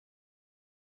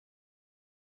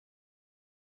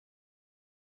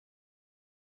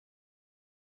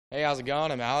Hey, how's it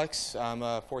going? I'm Alex. I'm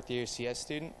a fourth-year CS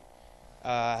student.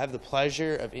 I have the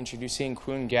pleasure of introducing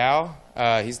Kwun Gao.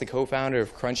 He's the co-founder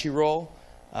of Crunchyroll.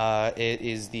 It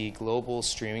is the global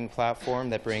streaming platform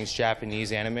that brings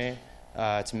Japanese anime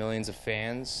to millions of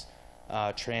fans,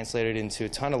 translated into a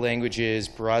ton of languages,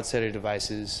 broad set of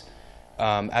devices.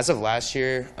 As of last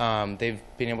year, they've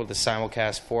been able to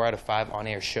simulcast 4 out of 5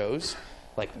 on-air shows,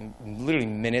 like literally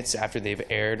minutes after they've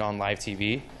aired on live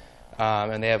TV.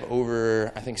 And they have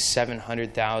over, I think,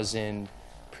 700,000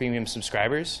 premium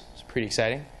subscribers. It's pretty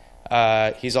exciting.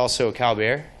 He's also a Cal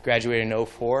Bear, graduated in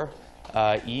 2004,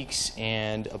 EECS,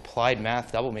 and applied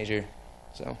math double major.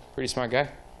 So, pretty smart guy.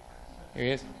 Here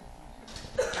he is.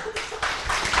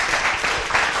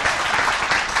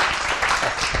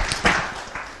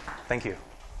 Thank you.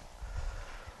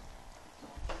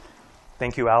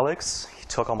 Thank you, Alex. He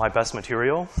took all my best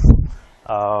material.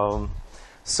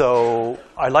 So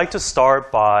I'd like to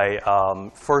start by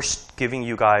first giving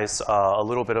you guys a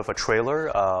little bit of a trailer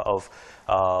of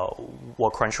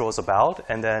what Crunchyroll is about,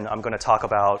 and then I'm going to talk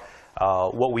about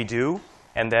what we do,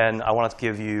 and then I want to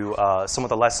give you some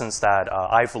of the lessons that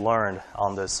I've learned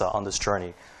on this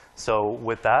journey. So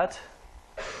with that,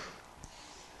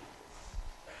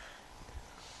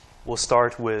 we'll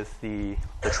start with the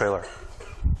trailer.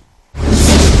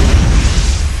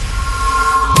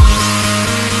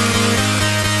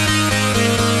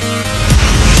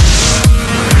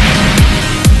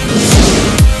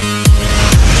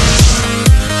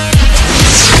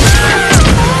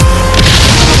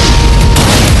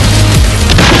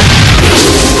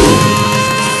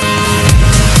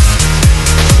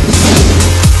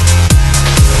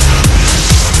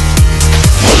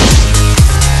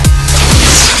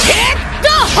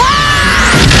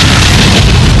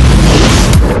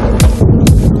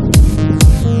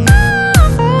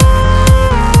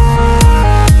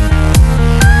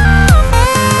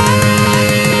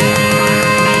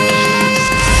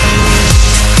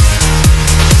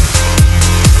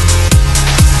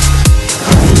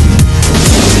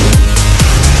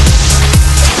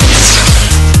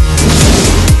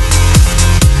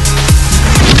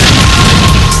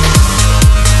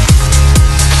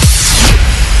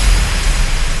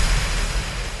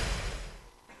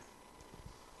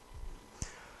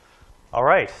 All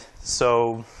right,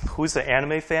 so who's the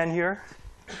anime fan here?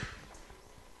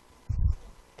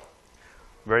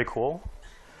 Very cool.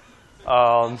 Know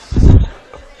what anime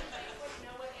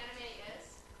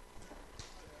is?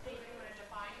 Anybody want to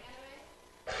define anime?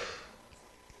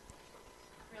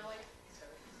 Really?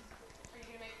 Are you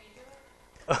going to make me do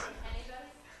it? Anybody?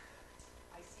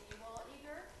 I see you all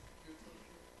eager.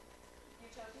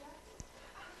 Utopia?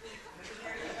 There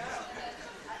you go.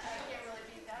 I can't really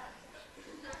beat that.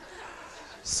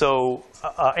 So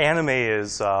anime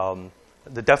is,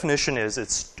 the definition is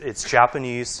it's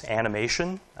Japanese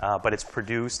animation, but it's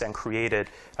produced and created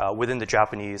within the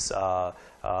Japanese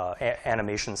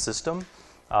animation system.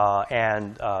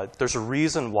 And there's a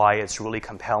reason why it's really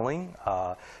compelling.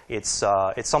 It's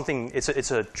a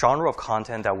genre of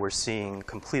content that we're seeing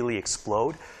completely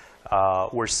explode.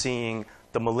 We're seeing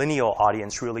the millennial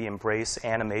audience really embrace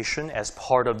animation as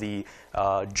part of the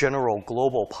general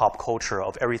global pop culture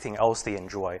of everything else they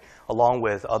enjoy, along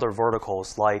with other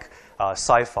verticals like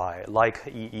sci-fi, like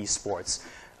esports.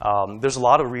 There's a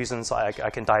lot of reasons I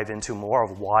can dive into more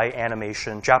of why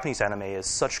animation, Japanese anime, is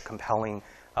such a compelling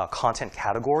content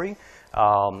category,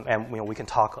 and we can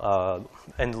talk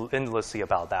endlessly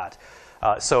about that.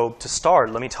 So to start,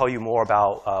 let me tell you more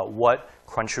about what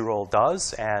Crunchyroll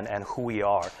does and who we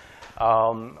are.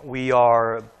 We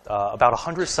are about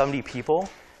 170 people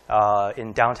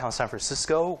in downtown San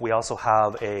Francisco. We also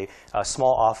have a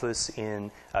small office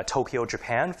in Tokyo,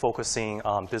 Japan, focusing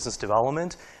on business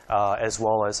development as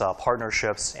well as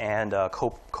partnerships and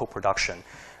co-production.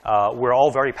 We're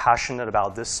all very passionate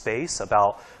about this space,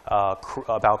 about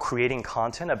creating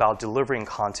content, about delivering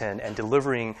content, and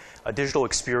delivering a digital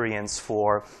experience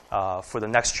for the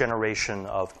next generation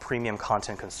of premium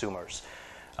content consumers.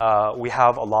 We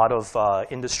have a lot of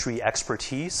industry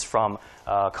expertise from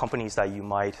companies that you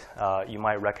might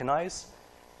recognize.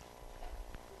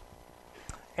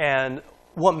 And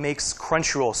what makes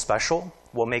Crunchyroll special,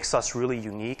 what makes us really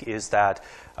unique, is that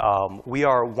we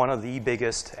are one of the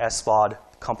biggest SVOD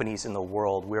companies in the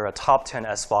world. We're a top 10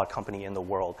 SVOD company in the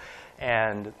world.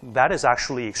 And that is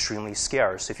actually extremely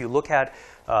scarce. If you look at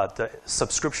the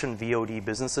subscription VOD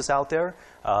businesses out there,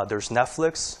 there's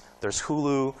Netflix, there's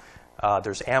Hulu,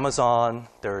 there's Amazon,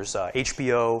 there's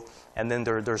HBO, and then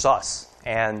there's us.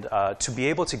 And to be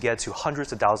able to get to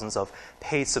hundreds of thousands of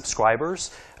paid subscribers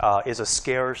is a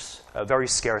very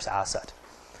scarce asset.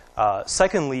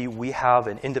 Secondly, we have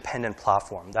an independent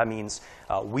platform. That means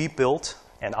we built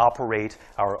and operate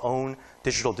our own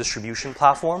digital distribution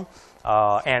platform.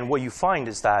 And what you find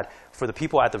is that for the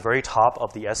people at the very top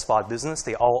of the SVOD business,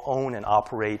 they all own and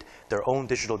operate their own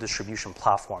digital distribution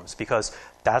platforms because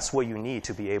that's what you need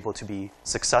to be able to be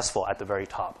successful at the very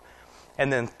top.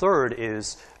 And then third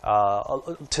is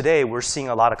today we're seeing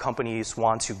a lot of companies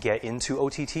want to get into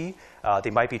OTT.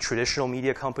 They might be traditional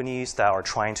media companies that are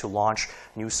trying to launch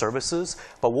new services.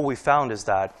 But what we found is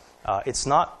that it's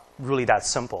not really that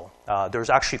simple. There's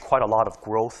actually quite a lot of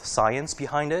growth science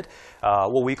behind it,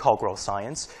 what we call growth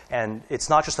science. And it's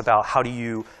not just about how do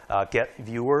you get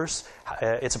viewers.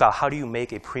 It's about how do you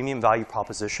make a premium value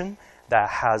proposition that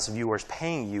has viewers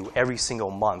paying you every single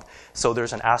month. So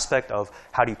there's an aspect of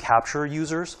how do you capture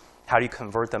users, how do you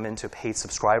convert them into paid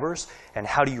subscribers, and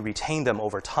how do you retain them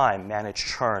over time, manage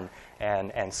churn,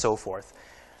 and so forth.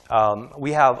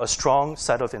 We have a strong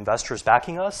set of investors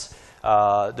backing us.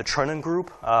 The Chernin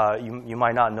Group, you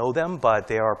might not know them, but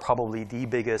they are probably the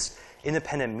biggest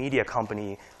independent media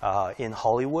company in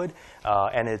Hollywood.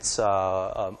 And it's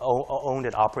owned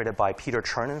and operated by Peter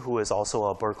Chernin, who is also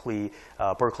a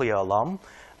Berkeley alum.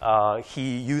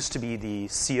 He used to be the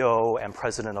CEO and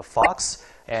president of Fox,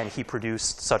 and he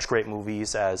produced such great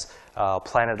movies as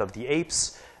Planet of the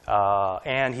Apes,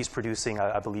 and he's producing,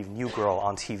 I believe, New Girl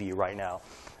on TV right now.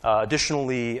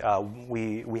 Additionally,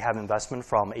 we have investment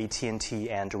from AT&T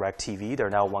and DirecTV.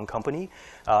 They're now one company.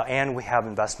 And we have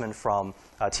investment from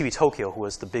TV Tokyo, who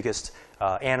is the biggest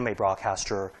anime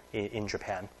broadcaster in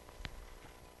Japan.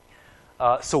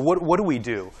 So what do we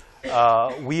do?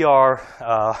 We are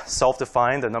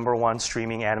self-defined, the #1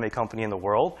 streaming anime company in the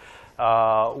world.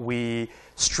 We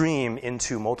stream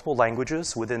into multiple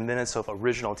languages within minutes of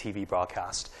original TV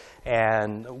broadcast.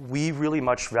 And we really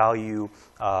much value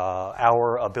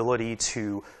our ability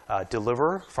to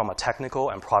deliver from a technical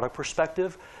and product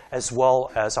perspective, as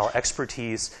well as our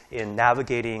expertise in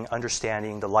navigating,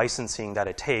 understanding the licensing that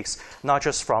it takes, not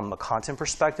just from a content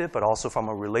perspective, but also from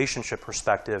a relationship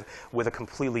perspective with a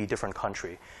completely different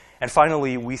country. And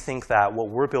finally, we think that what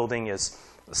we're building is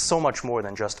so much more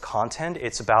than just content.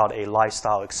 It's about a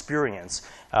lifestyle experience.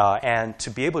 And to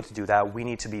be able to do that, we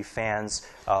need to be fans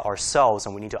ourselves,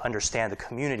 and we need to understand the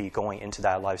community going into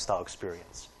that lifestyle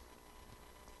experience.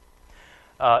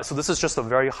 So this is just a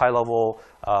very high-level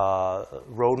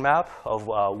roadmap of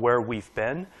where we've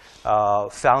been.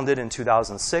 Founded in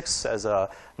 2006 as a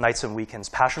Nights and Weekends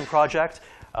passion project,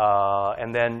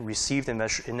 and then received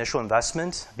initial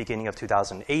investment beginning of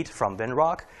 2008 from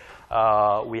Vinrock.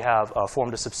 We have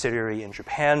formed a subsidiary in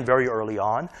Japan very early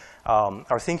on.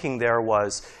 Our thinking there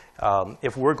was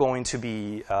if we're going to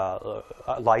be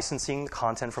licensing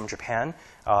content from Japan,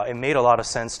 it made a lot of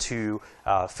sense to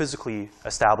physically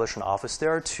establish an office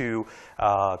there to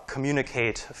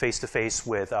communicate face-to-face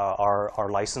with our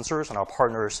licensors and our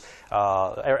partners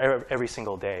every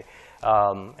single day.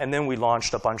 And then we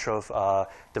launched a bunch of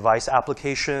device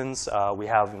applications. We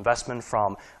have investment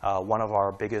from one of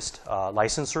our biggest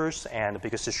licensors and the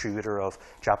biggest distributor of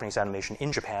Japanese animation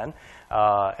in Japan.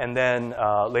 And then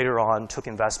later on took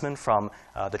investment from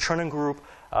the Chernin Group.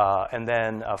 And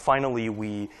then finally,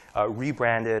 we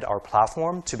rebranded our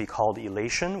platform to be called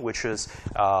Elation, which is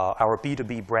our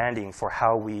B2B branding for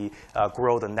how we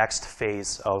grow the next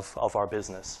phase of our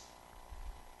business.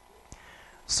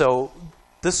 So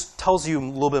this tells you a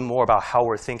little bit more about how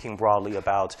we're thinking broadly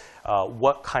about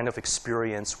what kind of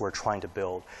experience we're trying to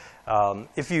build.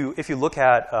 If you look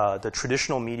at the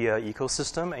traditional media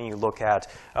ecosystem and you look at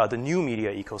the new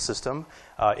media ecosystem,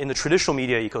 in the traditional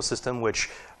media ecosystem, which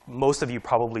most of you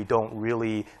probably don't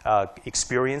really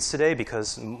experience today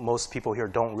because most people here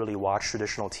don't really watch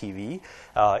traditional TV,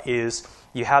 is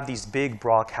you have these big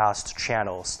broadcast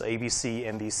channels, the ABC,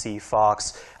 NBC,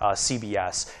 Fox,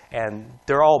 CBS, and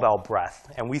they're all about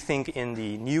breadth. And we think in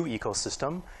the new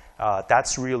ecosystem,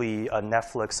 that's really a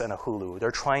Netflix and a Hulu.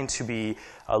 They're trying to be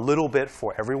a little bit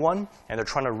for everyone, and they're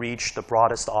trying to reach the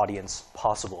broadest audience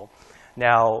possible.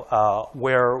 Now,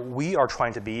 where we are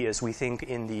trying to be is we think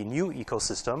in the new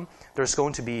ecosystem, there's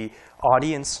going to be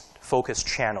audience-focused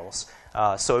channels.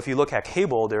 So if you look at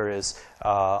cable, there is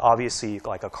obviously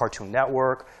like a Cartoon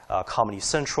Network, Comedy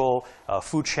Central,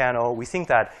 Food Channel. We think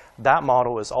that that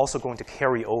model is also going to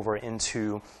carry over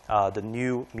into the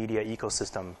new media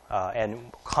ecosystem.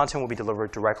 And content will be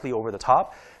delivered directly over the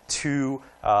top to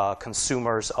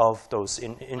consumers of those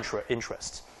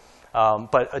interests.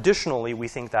 But additionally, we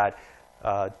think that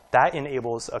that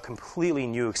enables a completely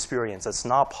new experience that's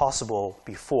not possible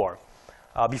before.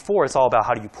 Before, it's all about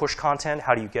how do you push content,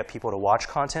 how do you get people to watch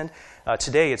content.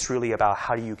 Today, it's really about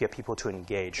how do you get people to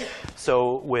engage.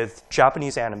 So with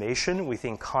Japanese animation, we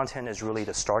think content is really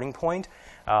the starting point,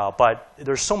 but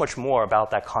there's so much more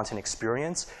about that content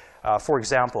experience. For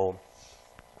example,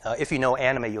 if you know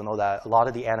anime, you'll know that a lot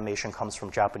of the animation comes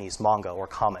from Japanese manga or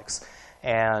comics.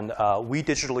 And we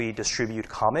digitally distribute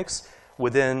comics.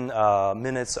 Within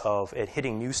minutes of it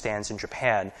hitting newsstands in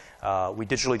Japan, we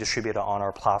digitally distribute it on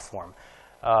our platform.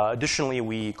 Additionally,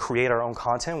 we create our own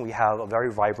content. We have a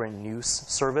very vibrant news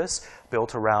service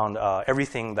built around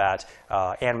everything that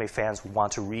anime fans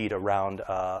want to read around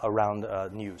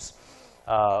news.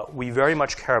 We very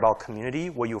much care about community.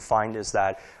 What you'll find is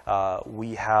that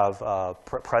we have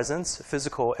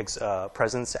physical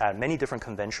presence at many different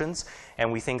conventions,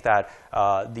 and we think that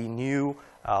the new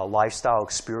lifestyle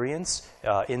experience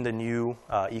in the new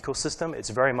ecosystem,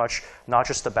 it's very much not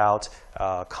just about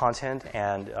content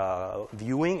and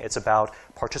viewing, it's about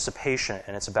participation,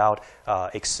 and it's about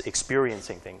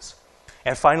experiencing things.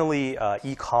 And finally,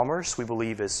 e-commerce, we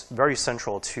believe, is very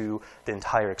central to the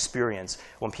entire experience.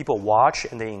 When people watch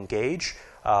and they engage,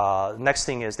 next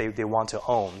thing is they want to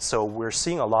own. So we're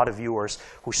seeing a lot of viewers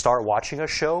who start watching a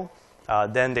show,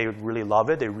 then they really love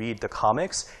it, they read the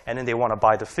comics, and then they want to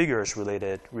buy the figures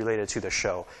related to the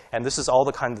show. And this is all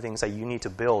the kind of things that you need to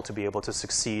build to be able to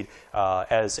succeed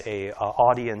as a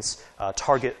audience,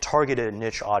 targeted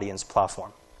niche audience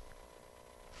platform.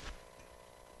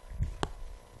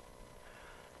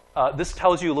 This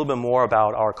tells you a little bit more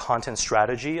about our content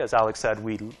strategy. As Alex said,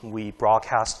 we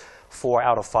broadcast 4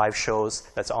 out of 5 shows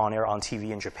that's on air on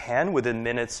TV in Japan within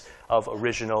minutes of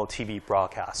original TV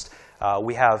broadcast.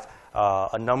 We have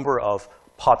a number of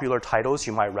popular titles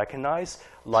you might recognize,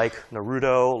 like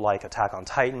Naruto, like Attack on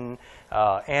Titan,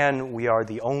 and we are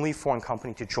the only foreign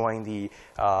company to join the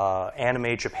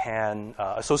Anime Japan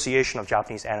Association of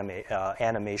Japanese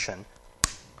Animation.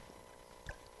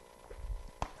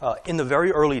 In the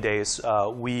very early days,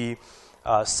 we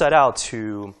set out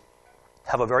to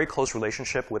have a very close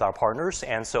relationship with our partners,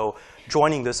 and so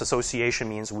joining this association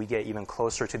means we get even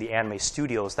closer to the anime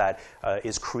studios that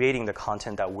is creating the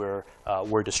content that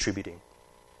we're distributing.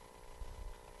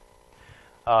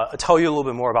 I'll tell you a little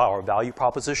bit more about our value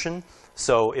proposition.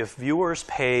 So if viewers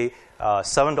pay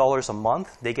 $7 a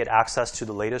month, they get access to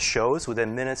the latest shows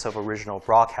within minutes of original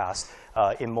broadcast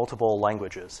in multiple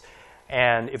languages.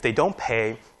 And if they don't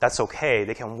pay, that's okay.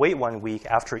 They can wait 1 week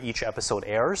after each episode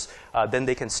airs. Then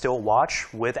they can still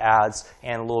watch with ads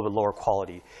and a little bit lower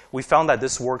quality. We found that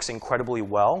this works incredibly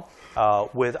well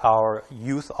with our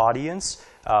youth audience.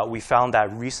 We found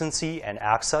that recency and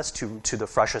access to the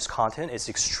freshest content is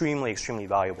extremely, extremely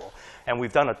valuable. And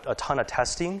we've done a ton of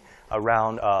testing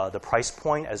around the price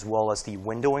point as well as the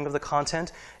windowing of the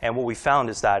content. And what we found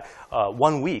is that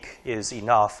 1 week is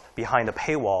enough behind a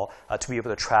paywall to be able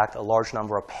to attract a large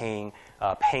number of paying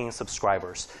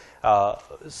subscribers.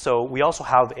 So we also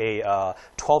have a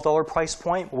 $12 price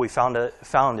point. What we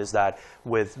found is that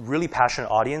with really passionate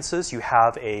audiences, you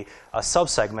have a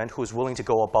subsegment who's willing to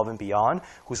go above and beyond,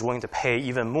 who's willing to pay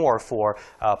even more for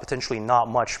potentially not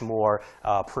much more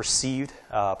perceived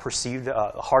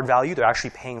hard value. They're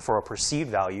actually paying for a perceived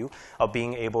value of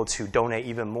being able to donate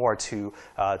even more to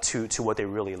what they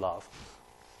really love.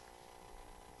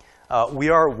 We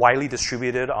are widely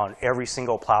distributed on every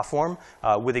single platform,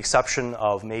 with the exception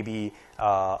of maybe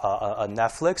a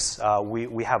Netflix.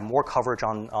 We have more coverage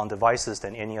on devices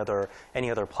than any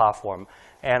other platform.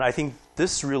 And I think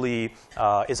this really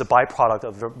is a byproduct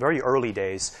of the very early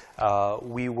days.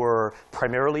 We were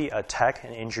primarily a tech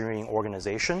and engineering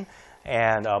organization.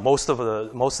 And most of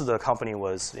the company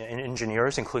was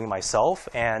engineers, including myself.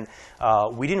 And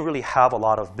we didn't really have a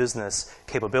lot of business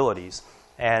capabilities.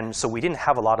 And so we didn't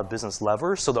have a lot of business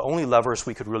levers. So the only levers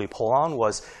we could really pull on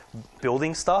was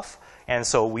building stuff. And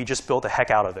so we just built the heck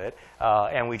out of it.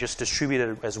 And we just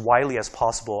distributed it as widely as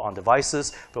possible on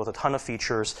devices, built a ton of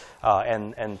features.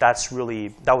 And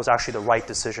that was actually the right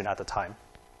decision at the time.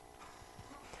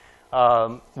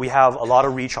 We have a lot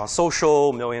of reach on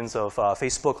social, millions of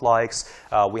Facebook likes.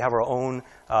 We have our own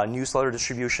newsletter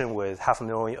distribution with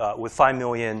 5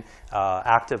 million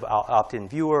active opt-in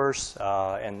viewers,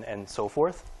 and so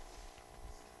forth.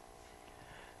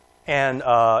 And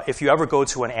if you ever go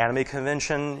to an anime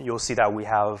convention, you'll see that we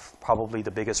have probably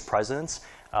the biggest presence.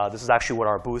 This is actually what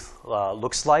our booth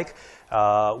looks like.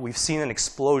 We've seen an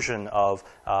explosion of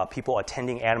people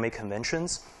attending anime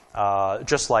conventions.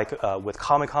 Just like with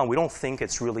Comic-Con, we don't think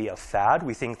it's really a fad.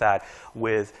 We think that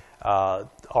with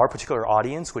our particular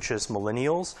audience, which is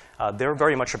millennials, they're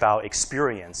very much about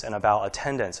experience and about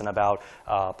attendance and about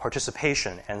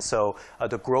participation. And so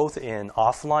the growth in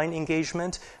offline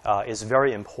engagement is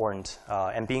very important.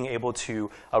 And being able to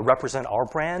represent our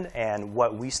brand and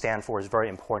what we stand for is very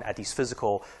important at these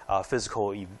physical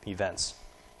events.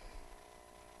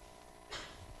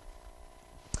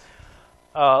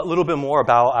 A little bit more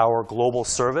about our global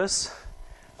service.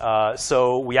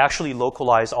 So we actually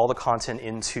localize all the content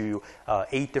into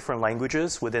 8 different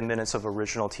languages within minutes of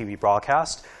original TV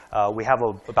broadcast. We have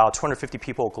about 250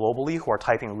 people globally who are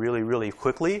typing really, really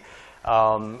quickly.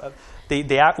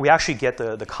 We actually get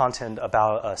the content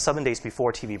about 7 days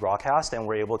before TV broadcast, and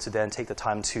we're able to then take the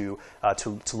time to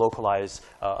localize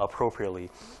appropriately.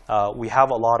 We have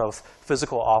a lot of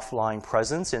physical offline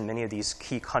presence in many of these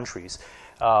key countries.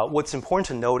 What's important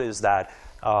to note is that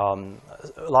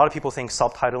a lot of people think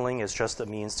subtitling is just a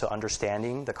means to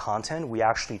understanding the content. We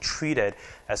actually treat it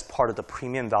as part of the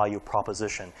premium value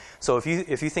proposition. So if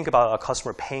you think about a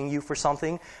customer paying you for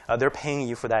something, they're paying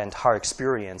you for that entire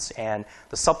experience, and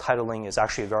the subtitling is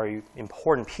actually a very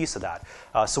important piece of that.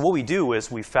 So what we do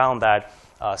is we found that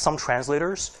some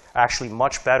translators are actually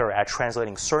much better at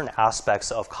translating certain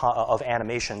aspects of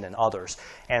animation than others.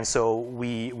 And so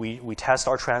we test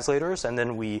our translators, and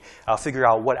then we figure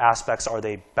out what aspects are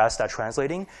they best at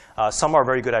translating. Some are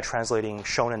very good at translating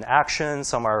shonen action.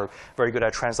 Some are very good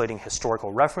at translating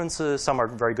historical references. Some are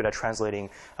very good at translating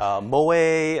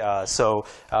moe. So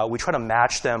we try to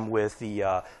match them with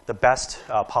the best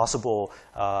possible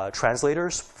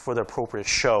translators for the appropriate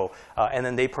show. And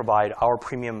then they provide our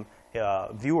premium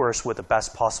viewers with the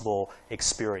best possible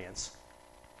experience.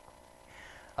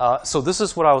 So this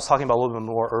is what I was talking about a little bit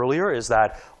more earlier, is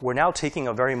that we're now taking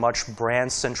a very much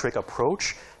brand-centric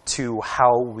approach to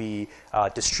how we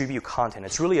distribute content.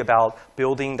 It's really about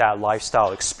building that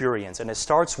lifestyle experience, and it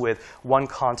starts with one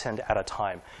content at a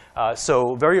time.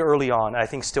 So very early on, I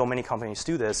think still many companies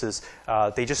do this, is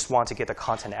they just want to get the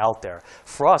content out there.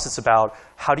 For us, it's about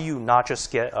how do you not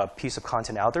just get a piece of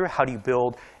content out there, how do you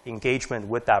build engagement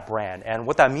with that brand? And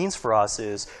what that means for us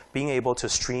is being able to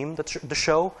stream the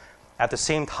show. At the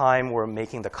same time, we're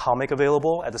making the comic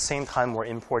available. At the same time, we're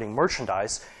importing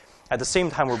merchandise. At the same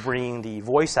time, we're bringing the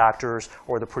voice actors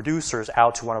or the producers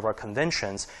out to one of our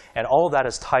conventions. And all of that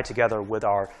is tied together with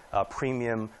our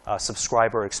premium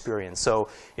subscriber experience. So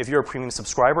if you're a premium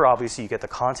subscriber, obviously you get the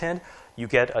content. You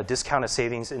get a discounted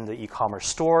savings in the e-commerce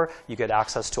store. You get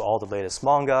access to all the latest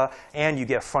manga. And you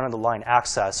get front-of-the-line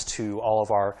access to all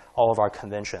of our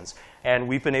conventions. And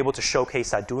we've been able to showcase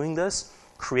that doing this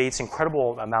creates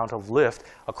incredible amount of lift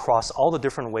across all the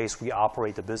different ways we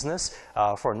operate the business.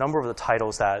 For a number of the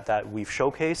titles that we've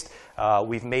showcased,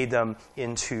 we've made them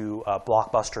into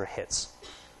blockbuster hits.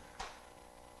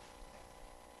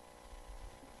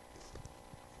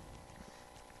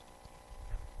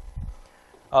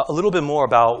 A little bit more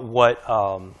about what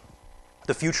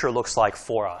the future looks like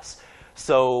for us.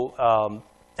 So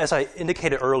as I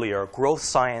indicated earlier, growth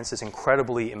science is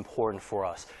incredibly important for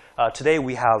us. Today,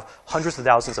 we have hundreds of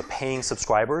thousands of paying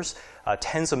subscribers,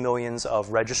 tens of millions of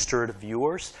registered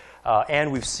viewers,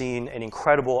 and we've seen an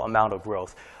incredible amount of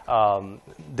growth.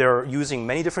 They're using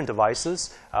many different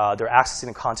devices. They're accessing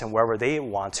the content wherever they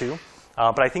want to.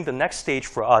 But I think the next stage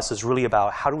for us is really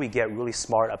about how do we get really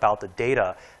smart about the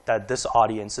data that this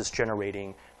audience is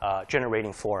generating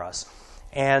for us.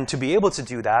 And to be able to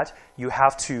do that, you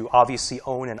have to obviously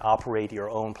own and operate your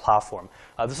own platform.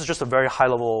 This is just a very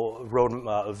high-level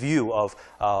view of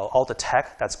all the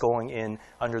tech that's going in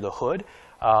under the hood.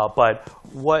 But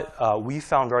what we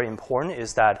found very important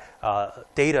is that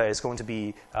data is going to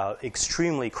be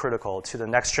extremely critical to the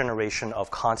next generation of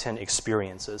content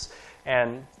experiences.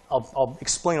 And I'll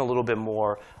explain a little bit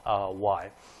more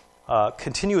why.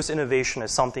 Continuous innovation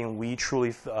is something we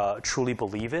truly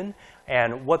believe in.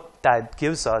 And what that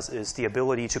gives us is the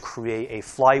ability to create a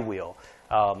flywheel.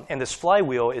 And this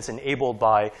flywheel is enabled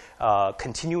by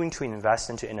continuing to invest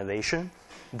into innovation.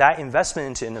 That investment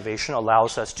into innovation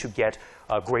allows us to get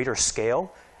greater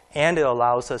scale, and it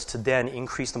allows us to then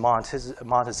increase the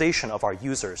monetization of our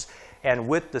users. And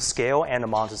with the scale and the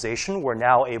monetization, we're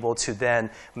now able to then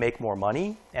make more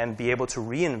money and be able to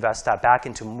reinvest that back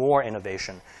into more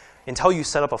innovation. Until you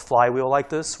set up a flywheel like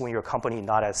this, when you're a company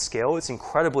not at scale, it's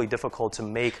incredibly difficult to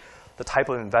make the type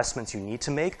of investments you need to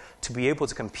make to be able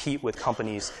to compete with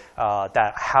companies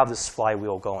that have this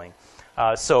flywheel going.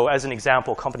 So as an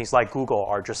example, companies like Google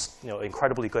are just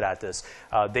incredibly good at this.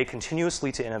 They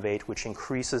continuously to innovate, which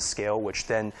increases scale, which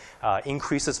then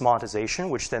increases monetization,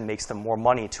 which then makes them more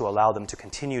money to allow them to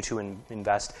continue to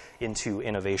invest into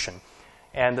innovation.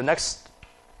 And the next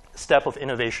step of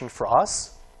innovation for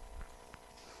us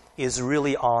is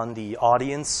really on the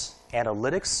audience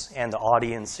analytics and the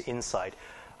audience insight.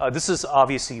 This is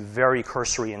obviously very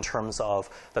cursory in terms of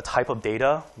the type of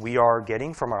data we are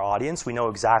getting from our audience. We know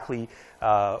exactly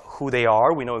who they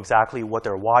are. We know exactly what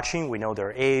they're watching. We know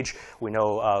their age. We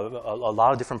know a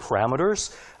lot of different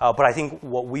parameters. But I think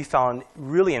what we found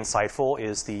really insightful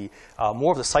is the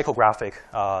more of the psychographic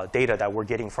data that we're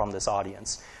getting from this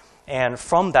audience. And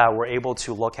from that, we're able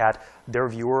to look at their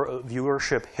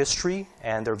viewership history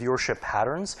and their viewership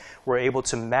patterns. We're able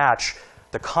to match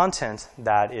the content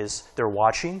that they're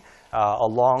watching,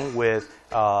 along with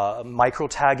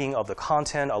micro-tagging of the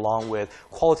content, along with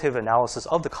qualitative analysis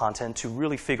of the content to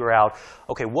really figure out,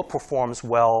 okay, what performs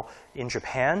well in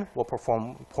Japan, what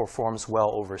performs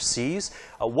well overseas,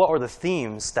 what are the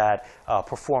themes that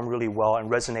perform really well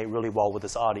and resonate really well with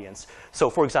this audience. So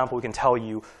for example, we can tell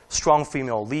you strong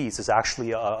female leads is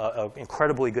actually an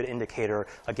incredibly good indicator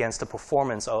against the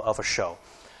performance of a show.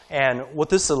 And what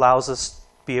this allows us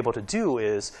be able to do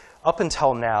is, up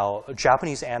until now,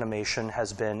 Japanese animation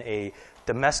has been a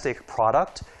domestic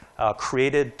product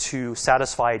created to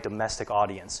satisfy a domestic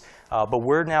audience. But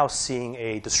we're now seeing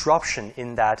a disruption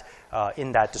in that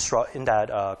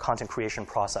content creation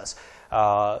process.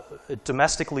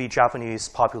 Domestically, Japanese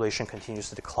population continues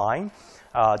to decline.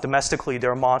 Domestically,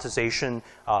 their monetization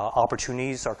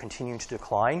opportunities are continuing to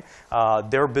decline.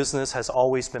 Their business has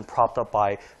always been propped up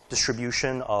by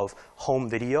distribution of home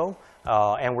video.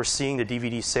 And we're seeing the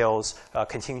DVD sales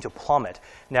continue to plummet.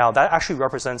 Now, that actually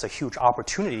represents a huge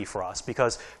opportunity for us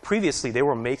because previously they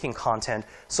were making content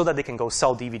so that they can go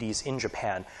sell DVDs in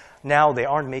Japan. Now they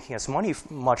aren't making as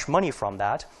much money from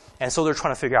that, and so they're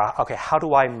trying to figure out, okay, how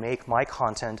do I make my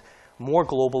content more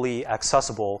globally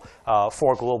accessible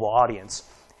for a global audience?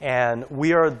 And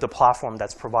we are the platform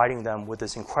that's providing them with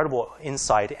this incredible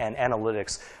insight and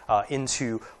analytics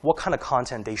into what kind of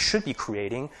content they should be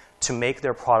creating to make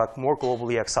their product more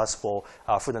globally accessible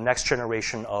for the next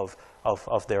generation of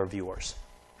their viewers.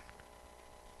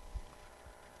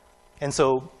 And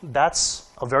so that's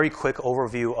a very quick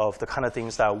overview of the kind of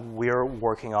things that we're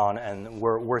working on and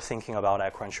we're thinking about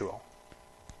at Crunchyroll.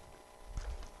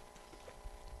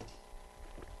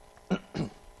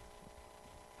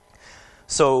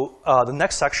 So the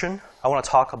next section, I want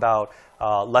to talk about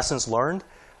lessons learned.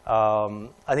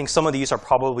 I think some of these are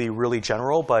probably really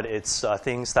general, but it's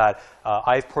things that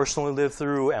I've personally lived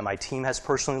through and my team has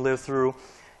personally lived through.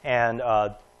 And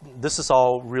this is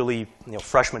all really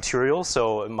fresh material,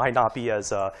 so it might not be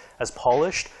as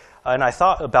polished. And I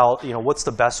thought about what's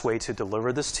the best way to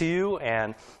deliver this to you.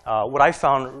 And what I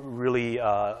found really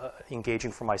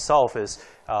engaging for myself is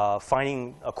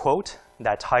finding a quote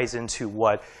that ties into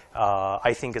what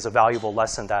I think is a valuable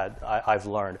lesson that I've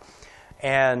learned.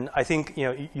 And I think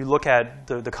you look at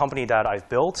the company that I've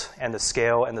built and the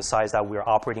scale and the size that we're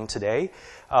operating today,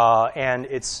 and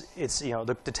it's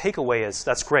the takeaway is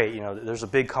that's great. There's a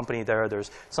big company there.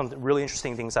 There's some really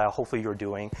interesting things that hopefully you're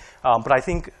doing. But I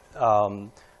think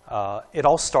it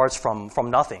all starts from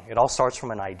nothing. It all starts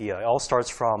from an idea. It all starts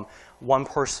from one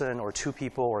person or two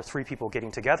people or three people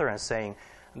getting together and saying,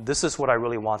 this is what I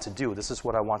really want to do. This is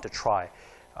what I want to try.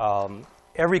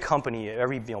 Every company,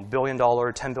 every $1 billion,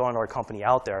 $10 billion company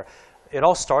out there, it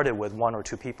all started with one or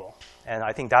two people. And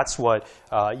I think that's what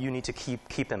you need to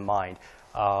keep in mind.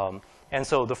 And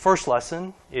so the first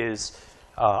lesson is,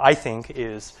 I think,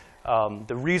 is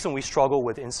the reason we struggle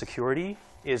with insecurity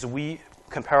is we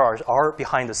compare our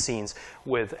behind the scenes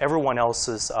with everyone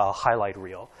else's highlight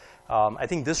reel. I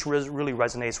think this really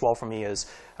resonates well for me is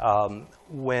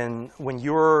when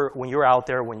you're out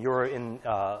there, when you're in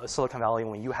Silicon Valley,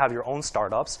 when you have your own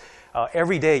startups,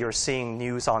 every day you're seeing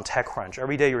news on TechCrunch.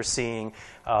 Every day you're seeing,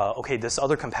 okay, this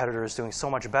other competitor is doing so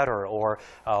much better, or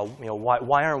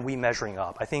why aren't we measuring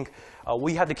up? I think what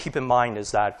we have to keep in mind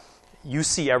is that you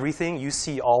see everything, you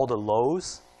see all the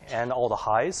lows and all the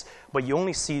highs, but you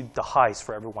only see the highs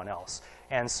for everyone else.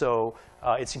 And so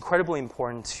it's incredibly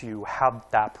important to have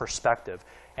that perspective.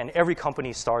 And every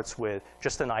company starts with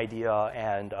just an idea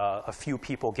and a few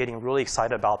people getting really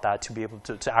excited about that to be able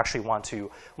to actually want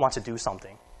to do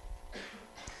something.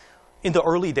 In the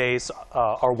early days,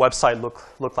 our website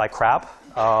looked like crap.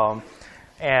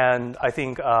 And I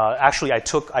think actually I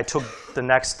took the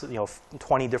next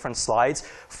 20 different slides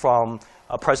from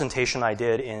a presentation I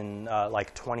did in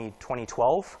like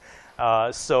 2012.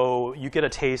 So you get a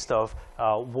taste of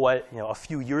what a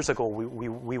few years ago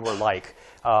we were like,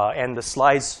 and the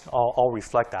slides all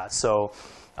reflect that. So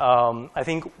I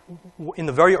think in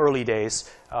the very early days,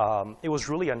 it was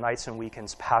really a nights and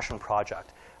weekends passion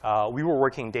project. we were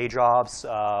working day jobs.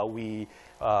 We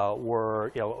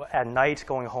were at night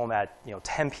going home at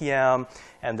 10 p.m.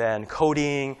 and then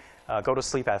coding. Go to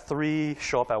sleep at 3,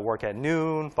 show up at work at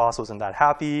noon. Boss wasn't that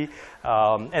happy.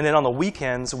 And then on the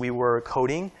weekends, we were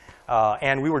coding.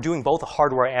 And we were doing both the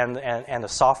hardware and the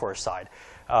software side.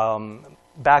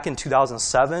 Back in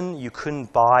 2007, you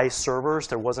couldn't buy servers.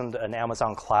 There wasn't an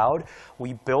Amazon cloud.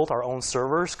 We built our own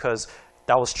servers because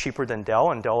that was cheaper than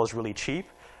Dell, and Dell was really cheap.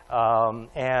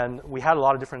 And we had a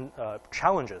lot of different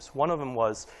challenges. One of them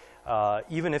was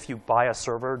even if you buy a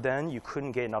server then, you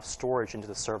couldn't get enough storage into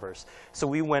the servers. So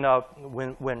we went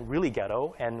really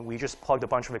ghetto, and we just plugged a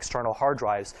bunch of external hard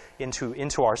drives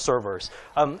into our servers.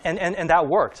 And that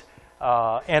worked.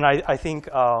 And I think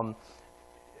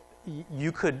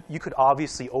you could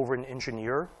obviously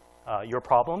over-engineer your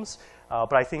problems.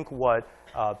 But I think what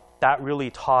that really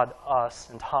taught us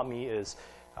and taught me is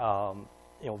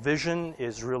vision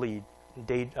is really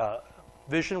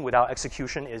vision without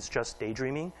execution is just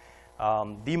daydreaming.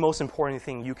 The most important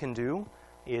thing you can do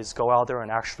is go out there and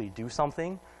actually do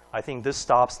something. I think this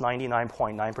stops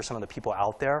 99.9% of the people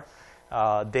out there.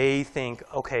 They think,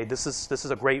 okay, this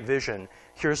is a great vision.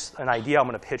 Here's an idea I'm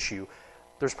going to pitch you.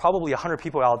 There's probably 100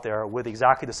 people out there with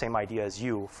exactly the same idea as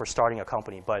you for starting a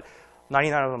company, but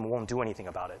 99 of them won't do anything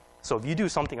about it. So if you do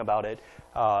something about it,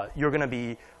 you're going to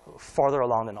be farther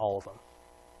along than all of them.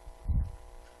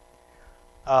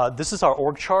 This is our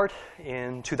org chart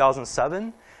in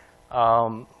 2007.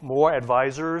 More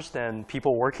advisors than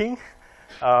people working.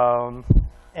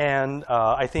 And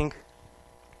I think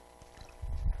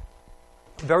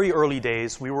very early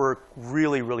days, we were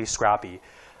really, really scrappy.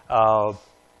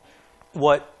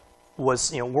 What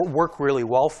was, worked really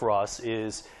well for us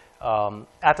is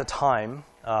at the time,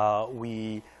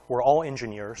 we were all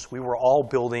engineers. We were all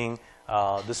building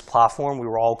this platform. We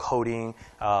were all coding.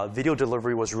 Video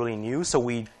delivery was really new, so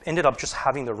we ended up just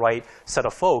having the right set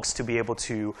of folks to be able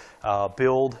to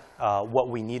build what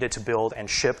we needed to build and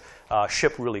ship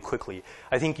really quickly.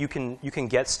 I think you can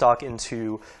get stuck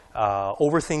into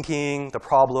overthinking the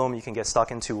problem. You can get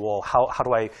stuck into, well, how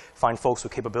do I find folks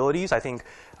with capabilities? I think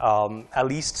at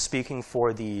least speaking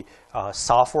for the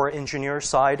software engineer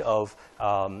side of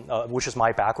which is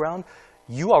my background,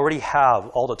 you already have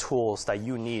all the tools that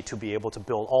you need to be able to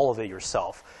build all of it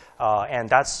yourself. And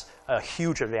that's a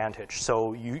huge advantage.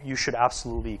 So you should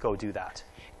absolutely go do that.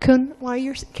 Kun,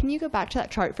 can you go back to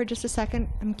that chart for just a second?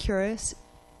 I'm curious.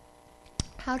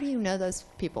 How do you know those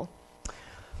people?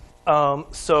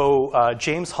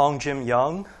 James Hong Jim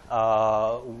Young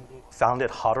founded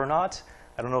Hot or Not.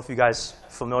 I don't know if you guys are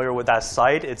familiar with that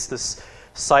site. It's this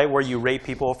site where you rate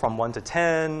people from 1 to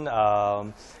 10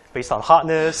 based on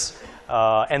hotness.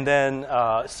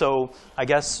 So I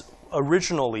guess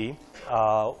originally,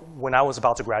 when I was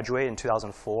about to graduate in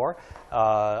 2004,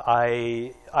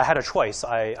 I had a choice.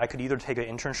 I could either take an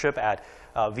internship at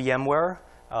VMware.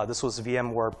 This was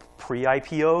VMware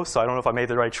pre-IPO, so I don't know if I made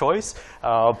the right choice.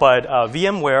 But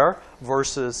VMware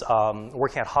versus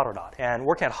working at Hot or Not. And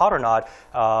working at Hot or Not,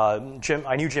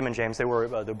 I knew Jim and James. They're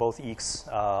both EECS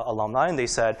alumni, and they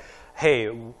said, hey,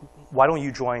 why don't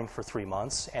you join for 3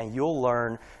 months, and you'll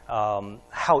learn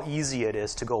how easy it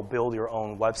is to go build your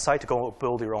own website, to go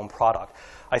build your own product.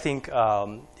 I think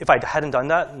if I hadn't done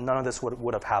that, none of this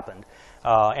would have happened.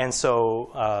 And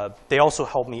so they also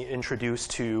helped me introduce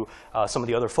to some of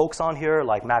the other folks on here,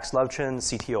 like Max Levchin,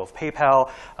 CTO of PayPal,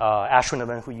 Ashwin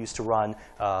Aman, who used to run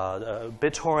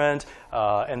BitTorrent,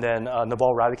 and then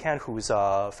Naval Ravikant, who's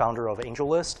founder of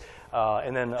AngelList,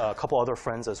 and then a couple other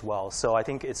friends as well. So I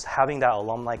think it's having that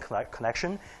alumni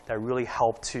connection that really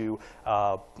helped to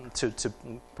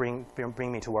bring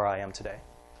me to where I am today.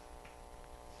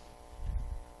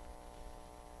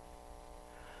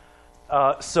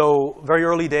 So very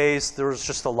early days, there was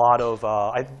just a lot of,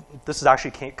 this is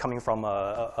actually coming from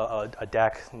a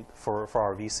deck for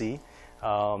our VC.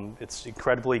 It's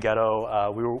incredibly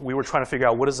ghetto. We were trying to figure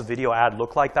out what does a video ad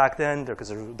look like back then, because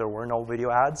there were no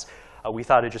video ads. We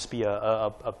thought it'd just be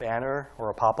a banner or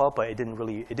a pop-up, but it didn't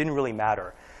really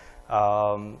matter.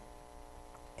 And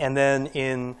then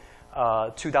in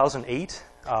 2008,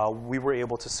 we were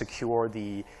able to secure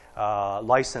the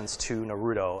license to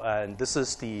Naruto, and this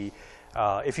is the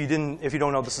if you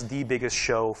don't know, this is the biggest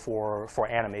show for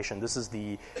animation. This is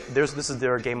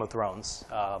their Game of Thrones.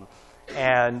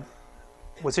 And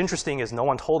what's interesting is no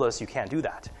one told us you can't do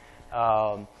that.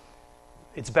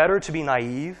 It's better to be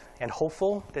naive and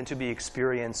hopeful than to be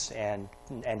experienced and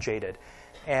jaded.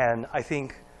 And I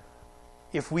think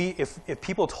if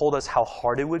people told us how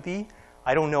hard it would be,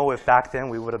 I don't know if back then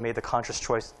we would have made the conscious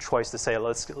choice to say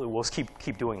we'll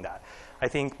keep doing that. I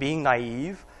think being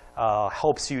naive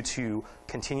helps you to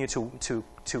continue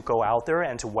to go out there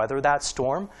and to weather that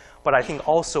storm. But I think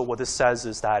also what this says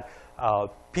is that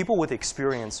people with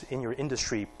experience in your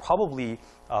industry probably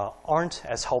aren't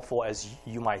as helpful as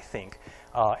you might think.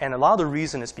 And a lot of the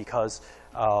reason is because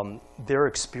their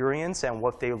experience and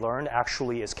what they learned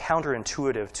actually is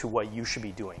counterintuitive to what you should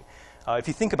be doing. If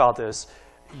you think about this,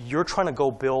 you're trying to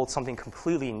go build something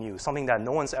completely new, something that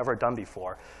no one's ever done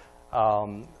before.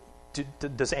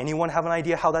 Does anyone have an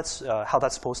idea how that's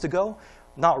supposed to go?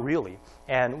 Not really.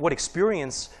 And what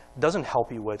experience doesn't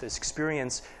help you with is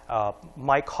experience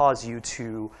might cause you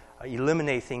to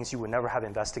eliminate things you would never have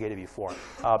investigated before.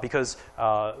 Because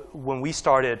when we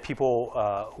started,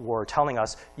 people were telling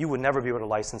us, you would never be able to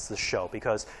license this show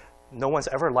because no one's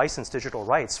ever licensed digital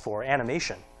rights for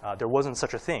animation. There wasn't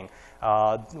such a thing.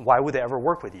 Why would they ever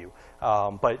work with you?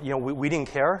 But we didn't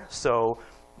care. So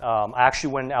I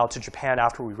actually went out to Japan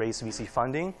after we raised VC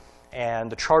funding.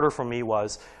 And the charter for me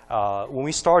was, when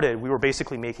we started, we were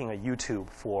basically making a YouTube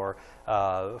for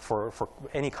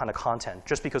any kind of content,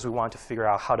 just because we wanted to figure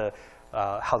out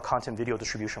how content video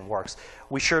distribution works.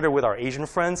 We shared it with our Asian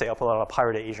friends. They uploaded a lot of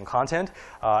pirated Asian content.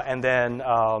 And then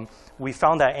we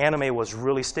found that anime was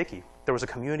really sticky. There was a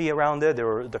community around it.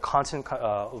 The content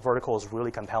vertical is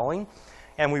really compelling.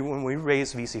 And when we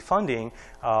raised VC funding,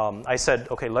 I said,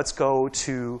 OK, let's go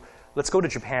to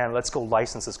Japan, let's go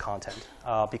license this content.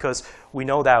 Because we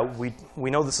know that we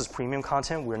know this is premium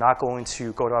content. We're not going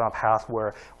to go down a path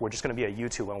where we're just going to be a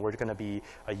YouTube and we're going to be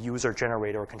a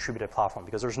user-generated or contributed platform,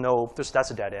 because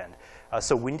that's a dead end.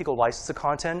 So we need to go license the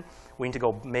content. We need to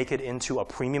go make it into a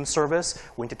premium service.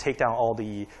 We need to take down all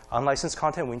the unlicensed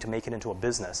content. We need to make it into a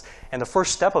business. And the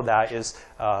first step of that is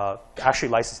actually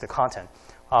licensing the content.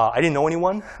 I didn't know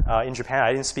anyone in Japan.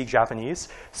 I didn't speak Japanese.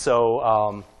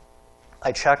 So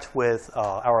I checked with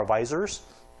our advisors.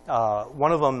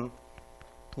 One of them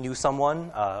knew someone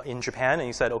in Japan, and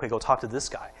he said, OK, go talk to this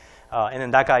guy. And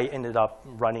then that guy ended up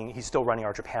he's still running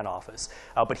our Japan office.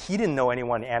 But he didn't know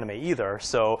anyone in anime either.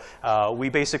 So we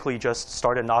basically just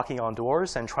started knocking on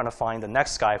doors and trying to find the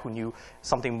next guy who knew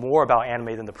something more about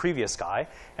anime than the previous guy.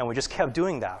 And we just kept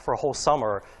doing that for a whole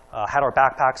summer. Had our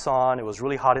backpacks on. It was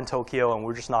really hot in Tokyo, and we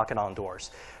were just knocking on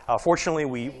doors.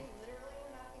 Fortunately,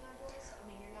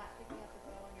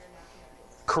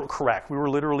 correct. We were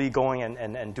literally going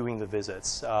and doing the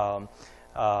visits.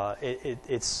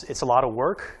 It's a lot of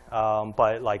work,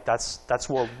 but that's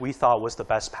what we thought was the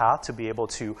best path to be able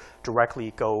to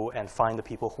directly go and find the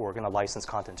people who are going to license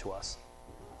content to us.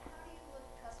 How do you look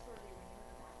trustworthy when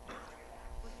you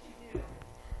What did you do?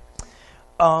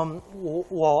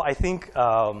 Well, I think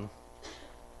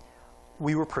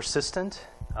we were persistent.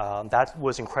 That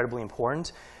was incredibly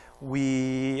important.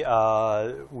 We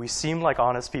seemed like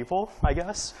honest people, I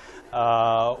guess.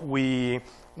 When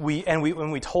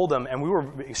we told them, and we were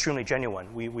extremely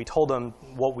genuine. We told them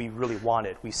what we really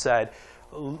wanted. We said,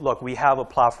 look, we have a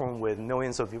platform with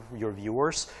millions of your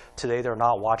viewers. Today, they're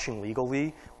not watching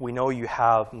legally. We know you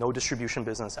have no distribution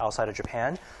business outside of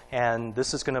Japan, and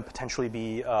this is going to potentially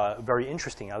be very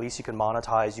interesting. At least you can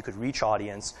monetize, you could reach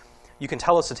audience. You can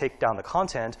tell us to take down the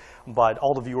content, but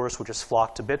all the viewers will just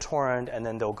flock to BitTorrent, and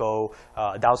then they'll go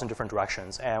 1,000 different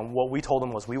directions. And what we told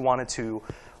them was we wanted to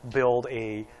build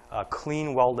a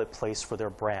clean, well-lit place for their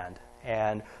brand.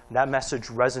 And that message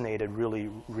resonated really,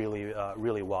 really,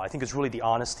 really well. I think it's really the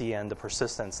honesty and the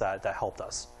persistence that helped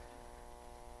us.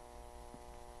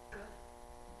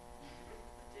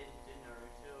 Did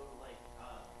Naruto,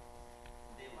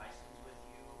 they license with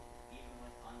you even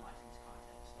with unlicensed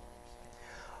content still on your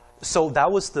site? So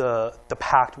that was the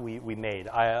pact we made.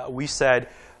 We said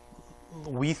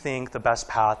we think the best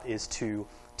path is to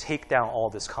take down all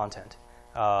this content.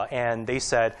 And they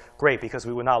said, great, because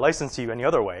we would not license to you any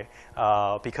other way.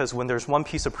 Because when there's one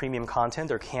piece of premium content,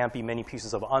 there can't be many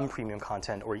pieces of unpremium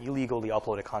content or illegally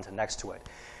uploaded content next to it.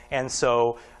 And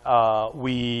so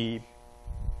we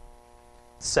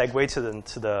segue to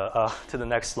the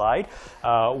next slide.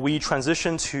 We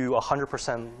transitioned to a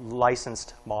 100%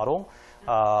 licensed model.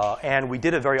 And we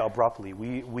did it very abruptly.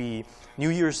 We New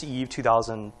Year's Eve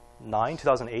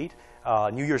 2008,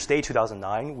 New Year's Day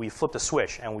 2009, we flipped a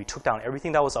switch and we took down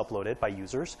everything that was uploaded by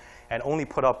users and only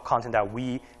put up content that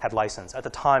we had licensed. At the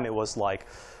time, it was like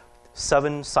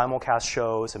 7 simulcast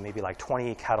shows and maybe like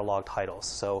 20 catalog titles.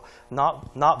 So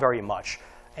not very much.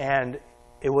 And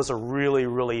it was a really,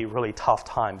 really, really tough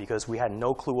time because we had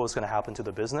no clue what was going to happen to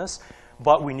the business,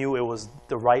 but we knew it was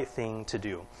the right thing to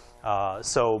do.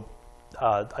 So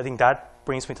I think that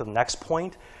brings me to the next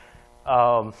point.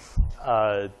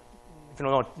 If you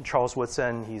don't know Charles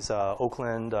Woodson, he's an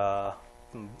Oakland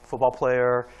football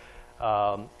player.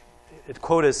 The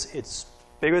quote is,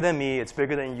 bigger than me, it's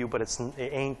bigger than you, but it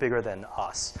ain't bigger than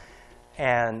us.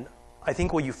 And I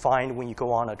think what you find when you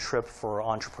go on a trip for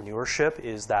entrepreneurship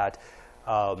is that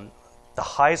the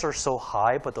highs are so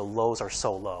high, but the lows are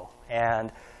so low.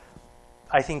 And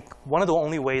I think one of the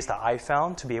only ways that I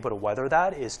found to be able to weather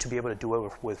that is to be able to do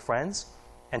it with friends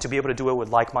and to be able to do it with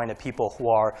like-minded people who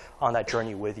are on that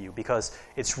journey with you, because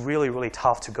it's really, really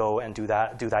tough to go and do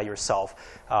that yourself.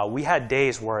 We had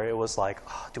days where it was like,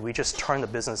 oh, do we just turn the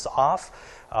business off?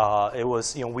 It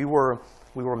was, we were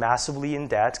massively in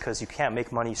debt because you can't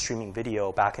make money streaming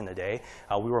video back in the day.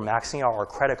 We were maxing out our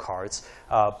credit cards,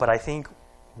 but I think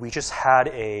we just had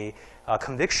a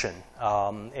conviction,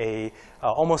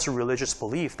 almost a religious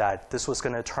belief that this was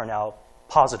going to turn out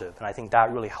positive, and I think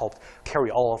that really helped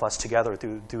carry all of us together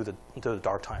through the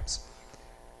dark times.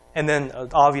 And then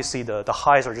obviously the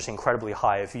highs are just incredibly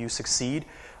high. If you succeed,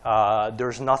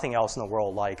 there's nothing else in the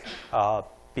world like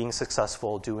being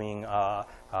successful doing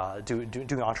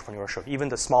entrepreneurship. Even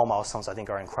the small milestones, I think,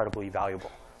 are incredibly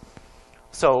valuable.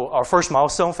 So our first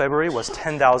milestone, February, was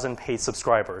 10,000 paid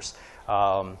subscribers.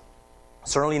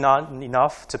 Certainly not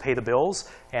enough to pay the bills,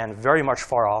 and very much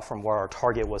far off from where our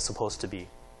target was supposed to be.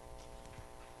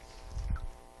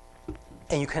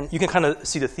 And you can kind of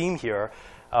see the theme here.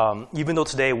 Even though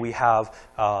today we have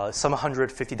some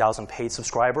 150,000 paid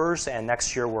subscribers, and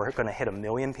next year we're going to hit 1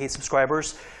 million paid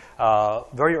subscribers,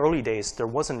 very early days, there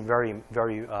wasn't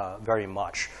very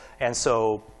much. And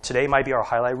so today might be our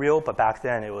highlight reel, but back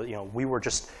then it was, we were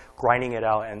just grinding it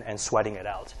out and sweating it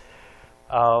out.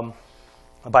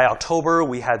 By October,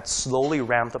 we had slowly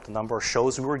ramped up the number of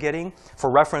shows we were getting.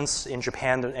 For reference, in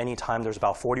Japan, anytime there's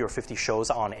about 40 or 50 shows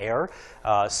on air.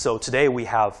 So today we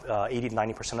have 80 to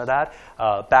 90% of that.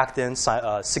 Back then,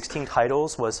 16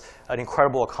 titles was an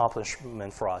incredible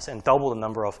accomplishment for us, and double the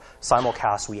number of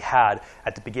simulcasts we had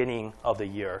at the beginning of the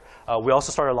year. We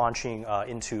also started launching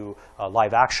into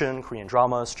live action, Korean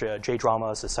dramas,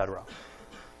 J-dramas, etc.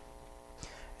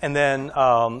 And then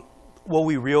what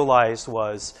we realized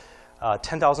was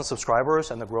 10,000 subscribers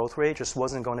and the growth rate just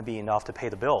wasn't going to be enough to pay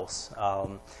the bills.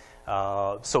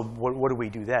 So what do we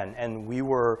do then? And we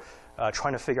were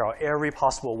trying to figure out every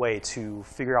possible way to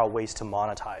figure out ways to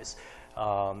monetize.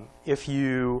 If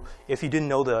you didn't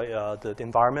know the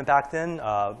environment back then,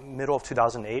 middle of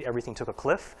 2008, everything took a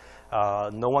cliff.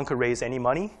 No one could raise any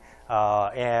money.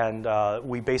 And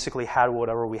we basically had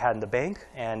whatever we had in the bank,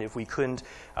 and if we couldn't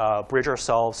bridge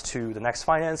ourselves to the next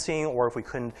financing, or if we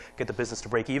couldn't get the business to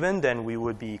break even, then we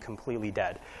would be completely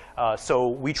dead. So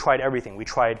we tried everything. We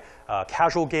tried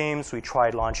casual games. We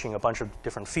tried launching a bunch of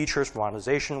different features for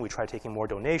monetization. We tried taking more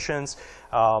donations.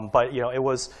 But it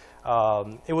was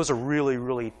a really,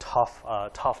 really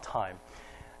tough time.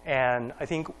 And I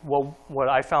think what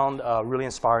I found really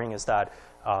inspiring is that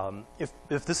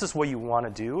if this is what you want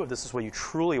to do, if this is what you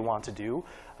truly want to do,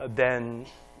 then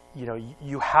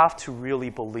you have to really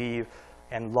believe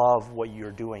and love what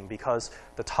you're doing, because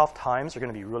the tough times are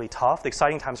going to be really tough. The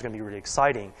exciting times are going to be really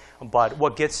exciting. But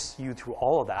what gets you through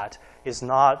all of that is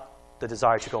not the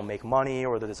desire to go make money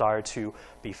or the desire to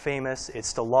be famous.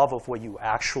 It's the love of what you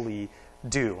actually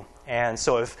do. And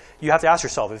so if you have to ask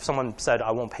yourself, if someone said,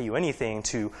 I won't pay you anything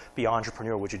to be an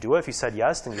entrepreneur, would you do it? If you said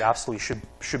yes, then you absolutely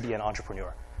should be an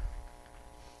entrepreneur.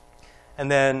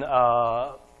 And then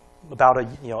about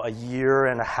a year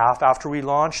and a half after we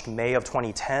launched, May of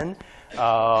 2010,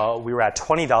 we were at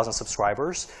 20,000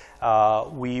 subscribers.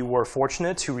 We were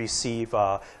fortunate to receive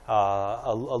a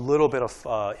little bit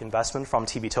of investment from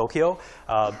TV Tokyo.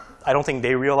 I don't think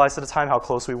they realized at the time how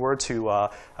close we were to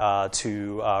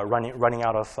running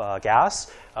out of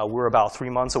gas. We were about 3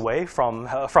 months away from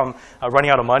running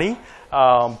out of money,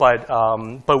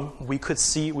 but we could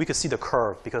see the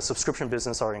curve, because subscription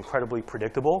business are incredibly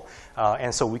predictable,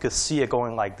 and so we could see it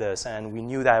going like this. And we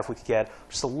knew that if we could get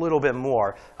just a little bit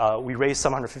more, we raised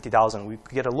 $750,000. We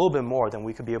could get a little bit more, then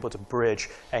we could be able to bridge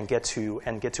and get to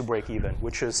break even,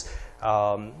 which is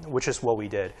what we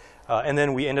did. And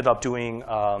then we ended up doing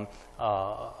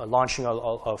launching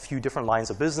a few different lines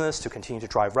of business to continue to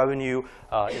drive revenue,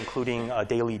 including a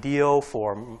daily deal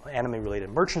for anime-related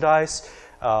merchandise,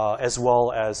 as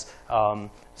well as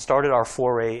started our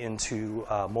foray into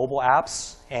mobile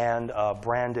apps and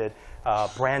branded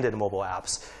mobile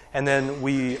apps. And then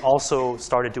we also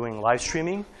started doing live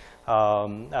streaming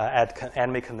at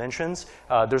anime conventions.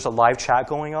 There's a live chat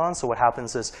going on. So what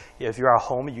happens is, if you're at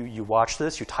home, you watch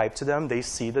this, you type to them, they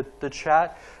see the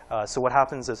chat. So what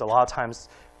happens is, a lot of times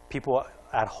people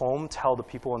at home tell the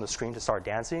people on the screen to start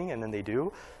dancing, and then they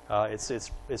do.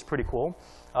 It's pretty cool.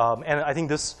 And I think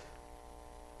this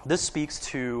speaks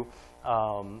to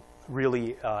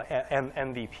really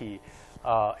MVP.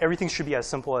 everything should be as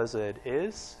simple as it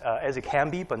is, as it can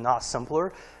be, but not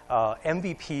simpler.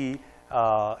 MVP,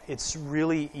 it's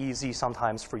really easy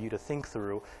sometimes for you to think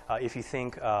through if you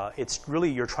think it's really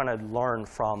you're trying to learn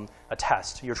from a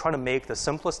test. You're trying to make the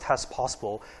simplest test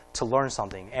possible to learn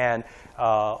something. And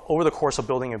over the course of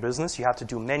building a business, you have to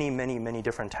do many, many, many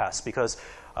different tests because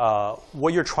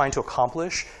what you're trying to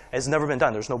accomplish has never been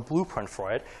done. There's no blueprint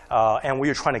for it. And what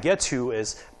you're trying to get to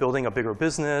is building a bigger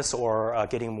business or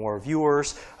getting more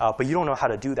viewers, but you don't know how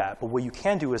to do that. But what you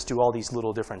can do is do all these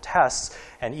little different tests,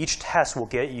 and each test will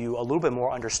get you a little bit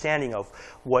more understanding of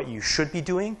what you should be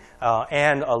doing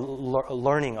and a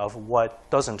learning of what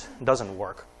doesn't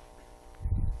work.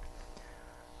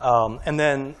 And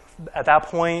then at that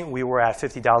point, we were at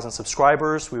 50,000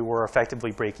 subscribers. We were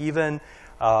effectively break even.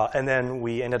 And then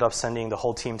we ended up sending the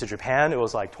whole team to Japan. It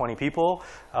was like 20 people.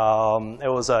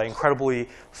 It was an incredibly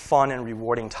fun and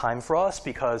rewarding time for us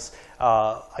because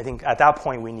I think at that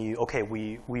point we knew, okay,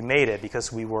 we made it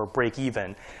because we were break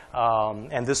even.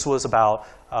 And this was about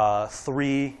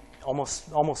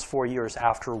almost 4 years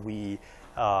after we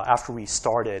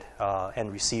started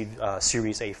and received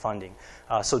Series A funding.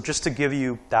 So just to give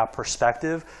you that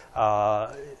perspective,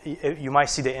 you might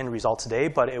see the end result today,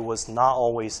 but it was not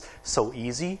always so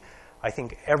easy. I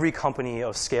think every company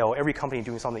of scale, every company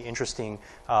doing something interesting,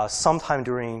 sometime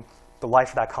during the life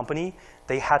of that company,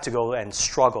 they had to go and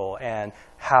struggle and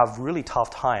have really tough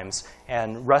times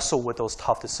and wrestle with those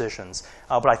tough decisions.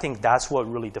 But I think that's what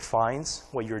really defines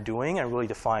what you're doing and really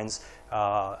defines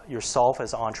yourself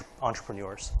as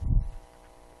entrepreneurs.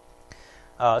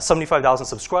 75,000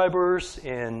 subscribers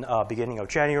in beginning of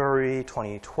January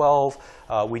 2012.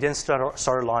 We then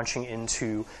started launching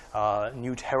into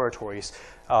new territories.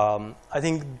 I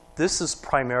think this is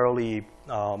primarily,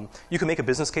 you can make a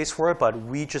business case for it, but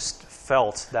we just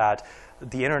felt that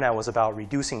the internet was about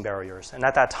reducing barriers. And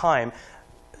at that time,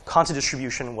 content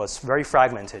distribution was very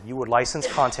fragmented. You would license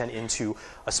content into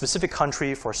a specific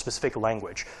country for a specific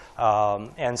language.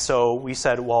 And so we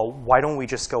said, well, why don't we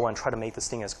just go and try to make this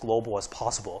thing as global as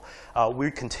possible?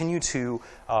 We continue to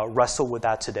wrestle with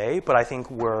that today, but I think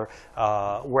we're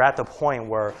at the point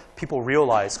where people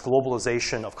realize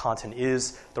globalization of content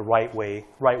is the right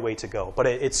way to go. But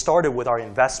it started with our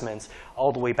investments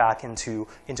all the way back into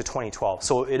 2012.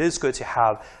 So it is good to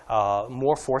have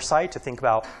more foresight to think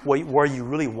about where you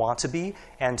really want to be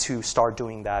and to start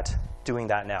doing that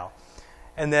now.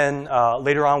 And then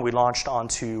later on, we launched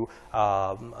onto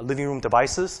living room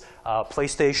devices,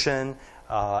 PlayStation,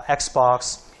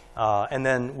 Xbox, and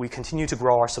then we continued to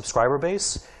grow our subscriber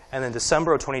base. And in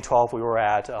December of 2012, we were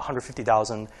at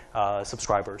 150,000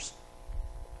 subscribers.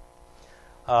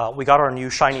 We got our new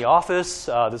shiny office.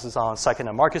 This is on 2nd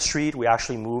and Market Street. We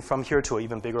actually moved from here to an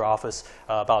even bigger office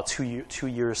about two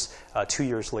years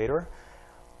later.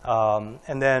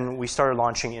 And then we started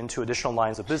launching into additional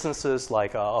lines of businesses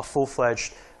like a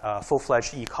full-fledged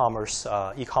e-commerce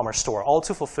store, all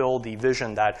to fulfill the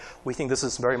vision that we think this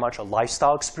is very much a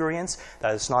lifestyle experience,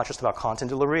 that it's not just about content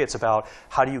delivery, it's about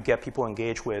how do you get people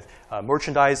engaged with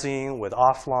merchandising, with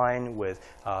offline, with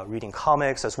reading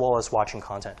comics, as well as watching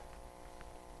content.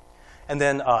 And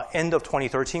then end of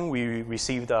 2013, we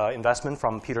received investment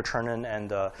from Peter Chernin and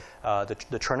the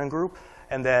Chernin Group.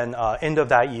 And then end of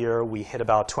that year, we hit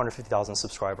about 250,000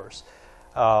 subscribers.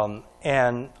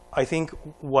 And I think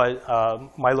what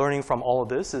my learning from all of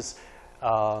this is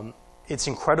it's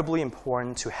incredibly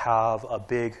important to have a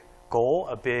big goal,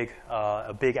 a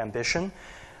big ambition.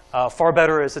 Far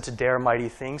better is it to dare mighty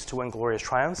things to win glorious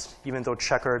triumphs, even though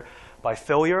checkered by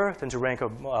failure, than to rank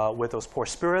with those poor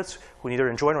spirits who neither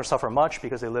enjoy nor suffer much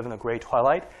because they live in a gray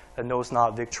twilight that knows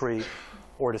not victory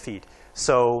or defeat.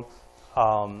 So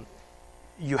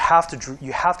you have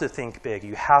to think big.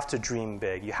 You have to dream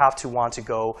big. You have to want to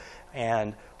go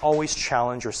and always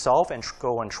challenge yourself and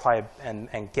go and try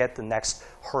and get the next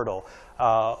hurdle.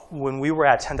 When we were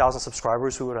at 10,000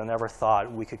 subscribers, we would have never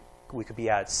thought we could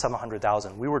be at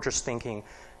 700,000. We were just thinking,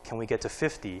 can we get to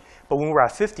 50? But when we were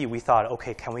at 50, we thought,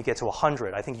 okay, can we get to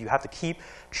 100? I think you have to keep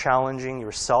challenging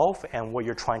yourself and what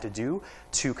you're trying to do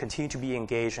to continue to be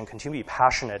engaged and continue to be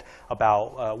passionate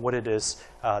about what it is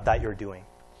that you're doing.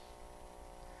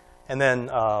 And then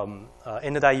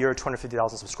end of that year,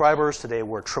 250,000 subscribers. Today,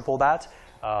 we're triple that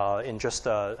in just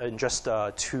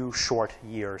 2 short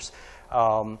years.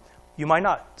 You might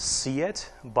not see it,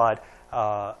 but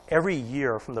every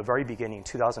year from the very beginning,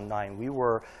 2009, we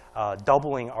were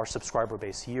doubling our subscriber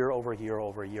base year over year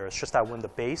over year. It's just that when the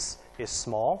base is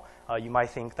small, you might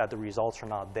think that the results are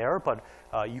not there, but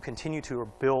you continue to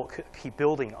keep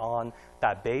building on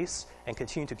that base and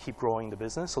continue to keep growing the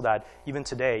business so that even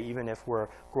today, even if we're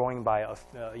growing by a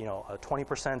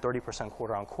 20%, 30%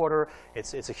 quarter on quarter,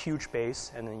 it's a huge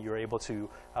base, and then you're able to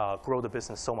grow the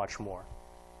business so much more.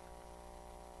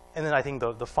 And then I think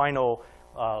the final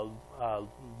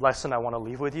lesson I want to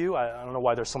leave with you, I don't know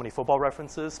why there's so many football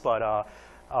references, but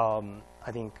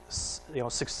I think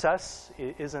success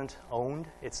isn't owned,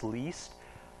 it's leased,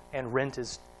 and rent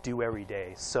is due every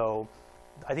day. So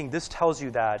I think this tells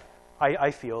you that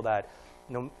I feel that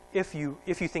if you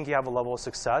think you have a level of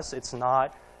success, it's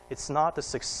not the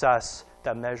success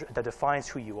that defines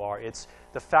who you are. It's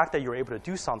the fact that you're able to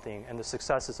do something, and the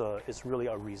success is really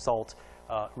a result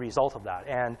of that.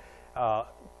 And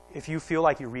if you feel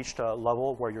like you reached a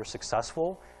level where you're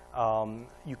successful,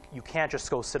 you can't just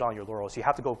go sit on your laurels. You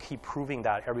have to go keep proving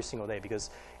that every single day,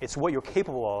 because it's what you're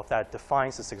capable of that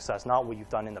defines the success, not what you've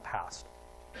done in the past.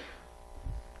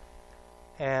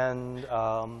 And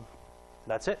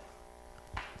that's it.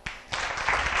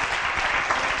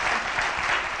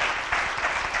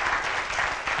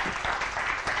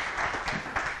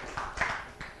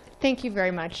 Thank you very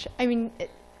much. I mean,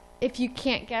 if you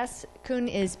can't guess, Kun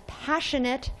is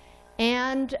passionate.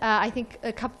 And I think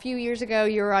few years ago,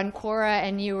 you were on Quora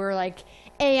and you were like,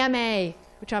 AMA,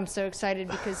 which I'm so excited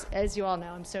because, as you all know,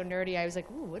 I'm so nerdy. I was like,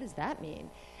 ooh, what does that mean?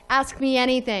 Ask me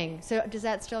anything. So does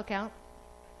that still count?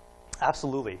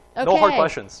 Absolutely. Okay. No hard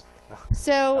questions.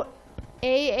 So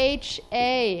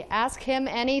AHA, ask him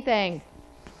anything.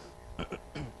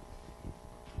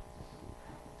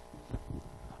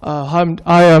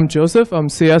 I am Joseph. I'm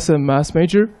CS and math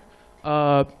major.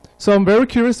 So I'm very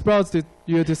curious about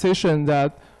your decision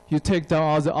that you take down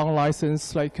all the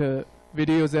unlicensed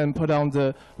videos and put on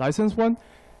the licensed one.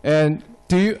 And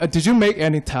did you make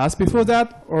any tests before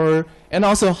that? And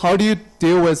also, how do you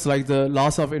deal with the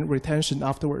loss of retention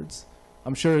afterwards?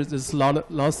 I'm sure there's a lot of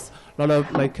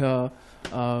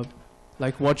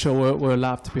watcher were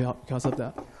left because of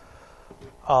that.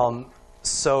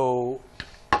 So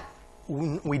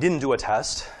we didn't do a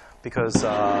test because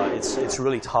it's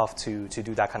really tough to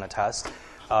do that kind of test.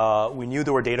 We knew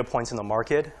there were data points in the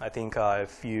market. I think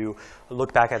if you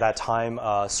look back at that time,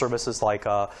 services like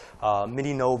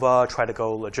MiniNova tried to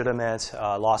go legitimate,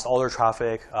 lost all their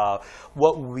traffic.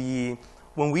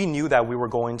 When we knew that we were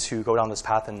going to go down this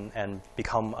path and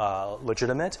become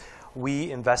legitimate,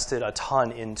 we invested a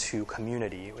ton into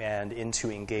community and into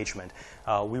engagement.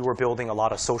 We were building a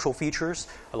lot of social features,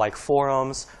 like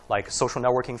forums, like social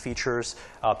networking features,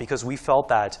 because we felt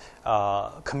that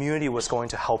community was going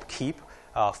to help keep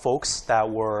folks that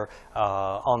were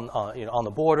on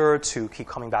the border to keep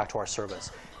coming back to our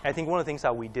service. And I think one of the things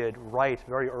that we did right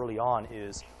very early on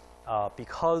is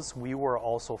because we were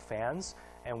also fans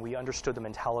and we understood the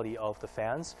mentality of the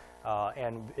fans,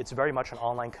 and it's very much an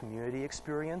online community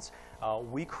experience,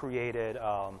 we created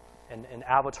an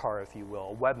avatar, if you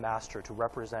will, a webmaster to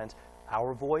represent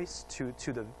our voice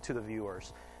to the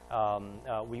viewers.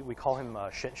 We call him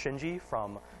Shinji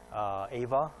from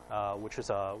Ava, which is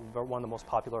one of the most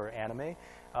popular anime.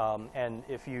 And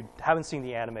if you haven't seen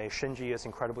the anime, Shinji is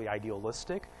incredibly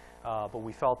idealistic, but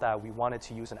we felt that we wanted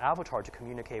to use an avatar to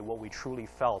communicate what we truly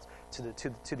felt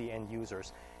to the end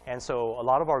users. And so a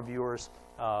lot of our viewers,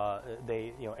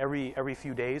 every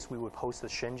few days we would post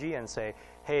this Shinji and say,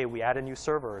 hey, we added new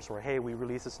servers, or hey, we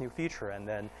released this new feature. And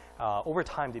then over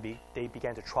time, they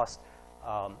began to trust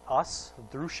us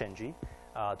through Shinji,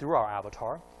 through our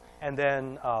avatar. And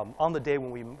then on the day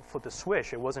when we flipped the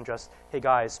switch, it wasn't just, hey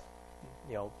guys,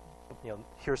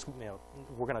 here's,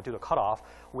 we're going to do the cutoff.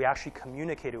 We actually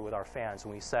communicated with our fans,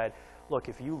 and we said, look,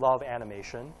 if you love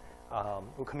animation,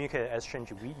 we communicated as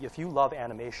Shinji. If you love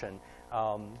animation,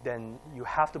 then you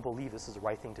have to believe this is the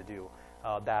right thing to do.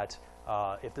 That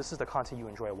if this is the content you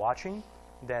enjoy watching,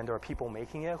 then there are people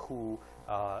making it who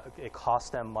it costs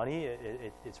them money.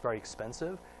 It's very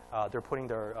expensive. They're putting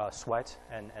their sweat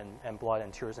and blood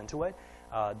and tears into it.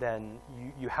 Then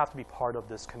you have to be part of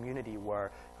this community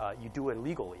where you do it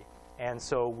legally. And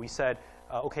so we said,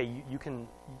 okay, you can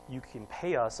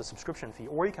pay us a subscription fee,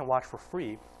 or you can watch for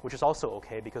free, which is also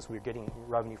okay because we're getting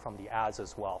revenue from the ads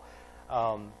as well.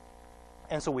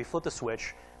 And so we flipped the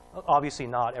switch. Obviously,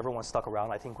 not everyone stuck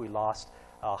around. I think we lost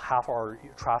half our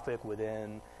traffic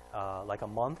within like a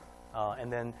month,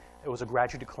 and then it was a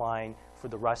gradual decline for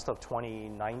the rest of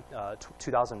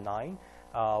 2009.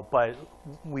 but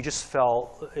we just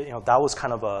felt, that was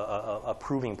kind of a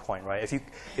proving point, right?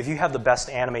 If you have the best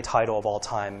anime title of all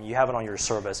time, you have it on your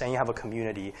service, and you have a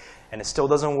community, and it still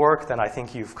doesn't work, then I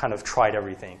think you've kind of tried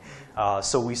everything.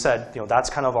 So we said, that's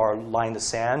kind of our line in the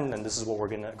sand, and this is what we're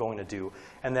going to do.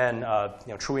 And then,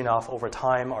 true enough, over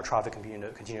time, our traffic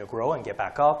continued to grow and get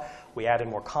back up. We added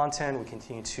more content. We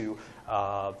continue to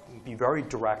be very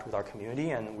direct with our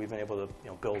community, and we've been able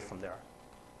to build from there.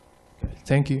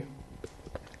 Thank you.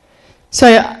 So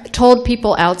I told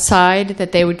people outside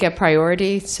that they would get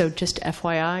priority, so just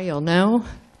FYI, you'll know.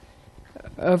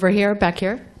 Over here, back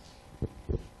here.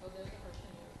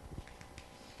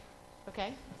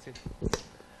 Okay.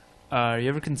 Are you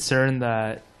ever concerned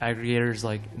that aggregators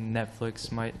like Netflix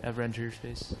might ever enter your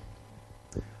space?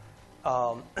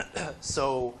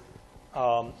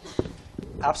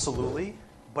 Absolutely,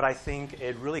 but I think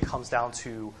it really comes down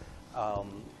to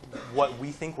what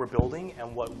we think we're building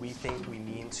and what we think we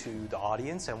mean to the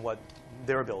audience and what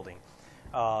they're building.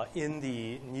 In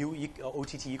the new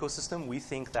OTT ecosystem, we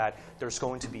think that there's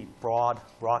going to be broad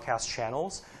broadcast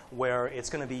channels where it's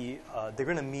going to be, they're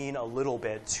going to mean a little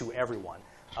bit to everyone.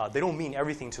 They don't mean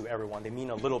everything to everyone. They mean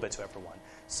a little bit to everyone.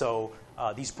 So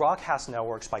these broadcast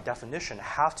networks, by definition,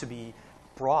 have to be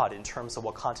broad in terms of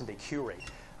what content they curate.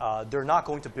 They're not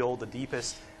going to build the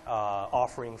deepest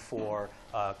offering for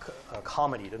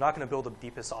comedy. They're not going to build the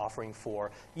deepest offering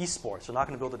for esports. They're not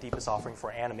going to build the deepest offering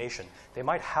for animation. They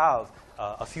might have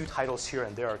a few titles here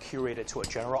and there curated to a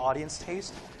general audience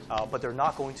taste, but they're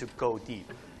not going to go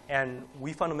deep. And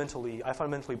I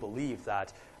fundamentally believe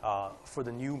that for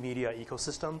the new media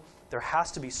ecosystem, there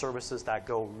has to be services that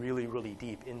go really, really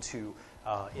deep into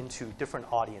different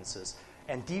audiences.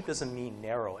 And deep doesn't mean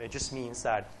narrow. It just means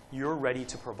that you're ready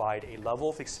to provide a level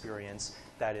of experience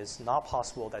that is not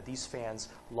possible, that these fans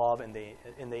love and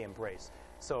they embrace.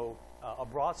 So a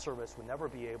broad service would never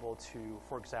be able to,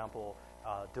 for example,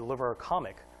 deliver a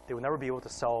comic. They would never be able to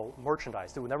sell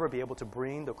merchandise. They would never be able to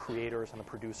bring the creators and the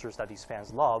producers that these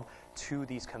fans love to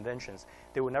these conventions.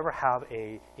 They would never have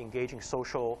a engaging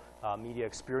social media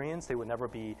experience. They would never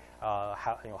be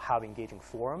have engaging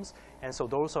forums. And so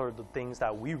those are the things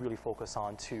that we really focus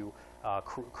on to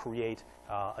create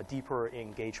a deeper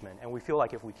engagement. And we feel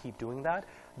like if we keep doing that,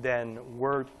 then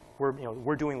we're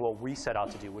doing what we set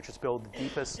out to do, which is build the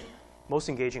deepest, most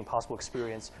engaging possible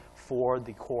experience for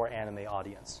the core anime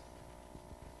audience.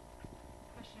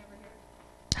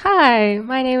 Hi,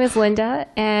 my name is Linda,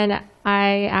 and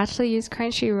I actually used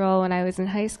Crunchyroll when I was in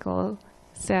high school.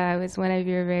 So I was one of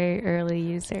your very early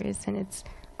users, and it's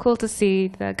cool to see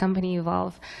the company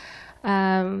evolve.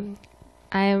 As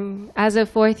a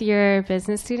fourth-year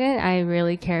business student, I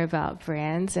really care about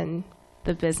brands and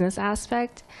the business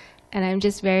aspect. And I'm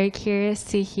just very curious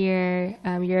to hear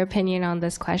your opinion on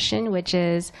this question, which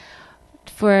is,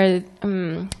 for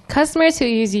customers who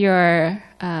use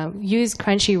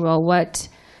Crunchyroll, what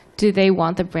do they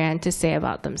want the brand to say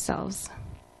about themselves?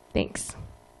 Thanks.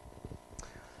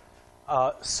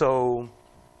 So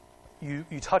you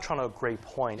touch on a great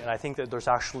point, and I think that there's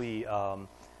actually a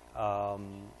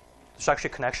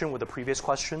connection with the previous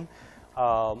question.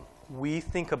 We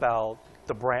think about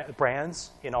the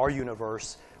brands in our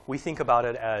universe. We think about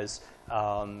it as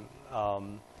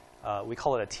we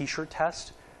call it a T-shirt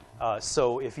test.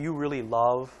 So if you really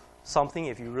love something,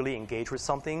 if you really engage with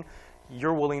something,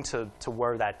 you're willing to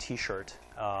wear that T-shirt,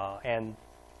 and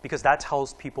because that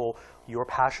tells people your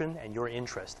passion and your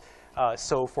interest.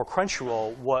 So for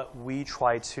Crunchyroll, what we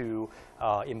try to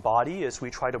embody is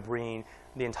we try to bring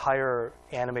the entire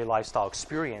anime lifestyle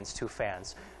experience to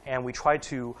fans, and we try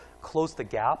to close the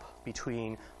gap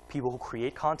between people who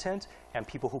create content and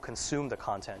people who consume the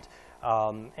content.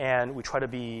 And we try to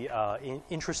be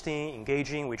interesting,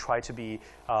 engaging. We try to be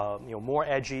more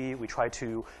edgy. We try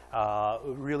to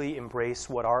really embrace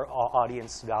what our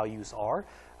audience values are.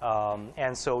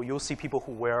 And so you'll see people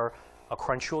who wear a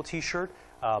Crunchyroll T-shirt,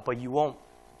 but you won't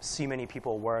see many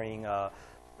people wearing a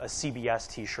CBS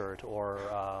T-shirt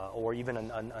or even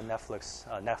a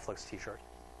Netflix T-shirt.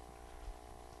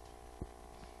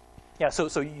 Yeah,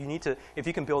 so you need to, if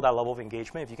you can build that level of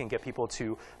engagement, if you can get people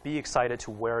to be excited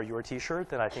to wear your T-shirt,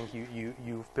 then I think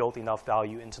you've built enough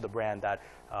value into the brand that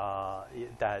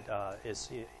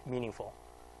is meaningful.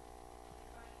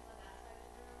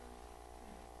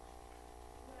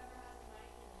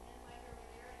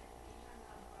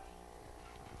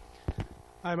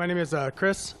 Hi, my name is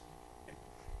Chris.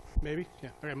 Maybe? Yeah.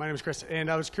 Okay, my name is Chris.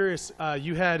 And I was curious,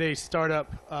 you had a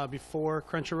startup before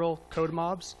Crunchyroll,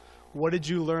 CodeMobs. What did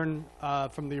you learn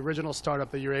from the original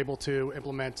startup that you're able to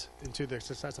implement into the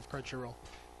success of Crunchyroll?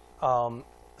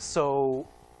 So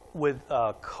with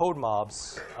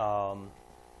CodeMobs,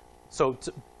 So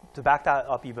to back that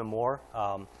up even more,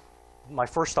 my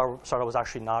first startup was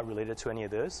actually not related to any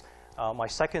of this. My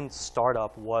second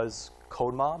startup was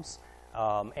CodeMobs.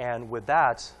 And with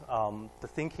that, the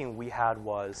thinking we had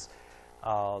was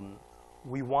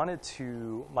we wanted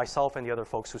to, myself and the other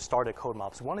folks who started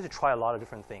CodeMobs, we wanted to try a lot of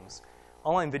different things.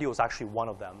 Online video was actually one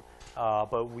of them,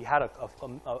 but we had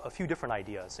a few different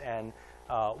ideas. And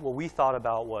what we thought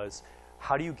about was,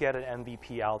 how do you get an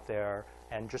MVP out there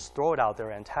and just throw it out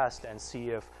there and test and see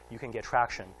if you can get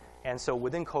traction? And so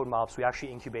within CodeMobs, we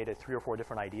actually incubated 3 or 4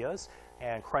 different ideas,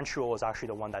 and Crunchyroll was actually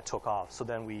the one that took off. So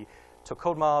then we took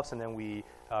CodeMobs, and then we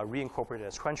reincorporated it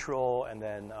as Crunchyroll, and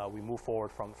then we moved forward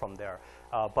from there.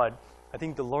 But I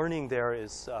think the learning there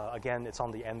is, again, it's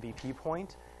on the MVP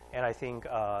point. And I think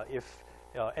if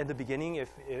at the beginning,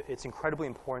 it's incredibly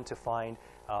important to find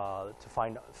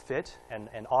fit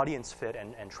and audience fit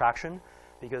and traction,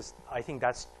 because I think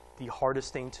that's the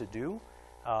hardest thing to do.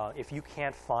 If you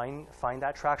can't find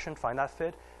that traction, find that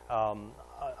fit,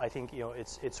 I think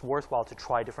it's worthwhile to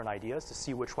try different ideas to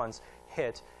see which ones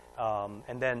hit,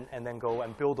 and then go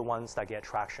and build the ones that get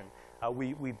traction.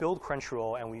 We build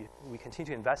Crunchyroll, and we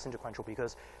continue to invest into Crunchyroll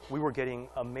because we were getting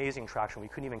amazing traction. We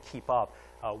couldn't even keep up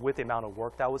with the amount of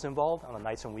work that was involved on a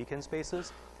nights and weekends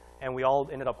basis. And we all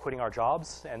ended up quitting our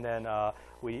jobs, and then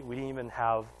we didn't even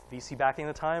have VC backing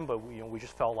at the time, but we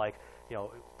just felt like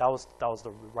that was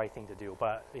the right thing to do.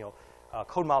 But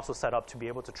CodeMobs was set up to be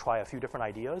able to try a few different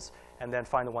ideas, and then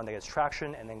find the one that gets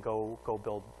traction, and then go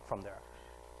build from there.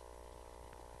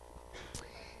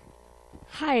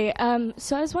 Hi.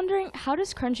 So I was wondering, how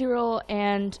does Crunchyroll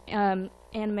and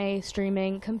anime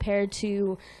streaming compare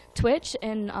to Twitch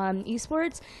and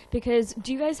esports? Because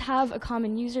do you guys have a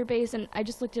common user base? And I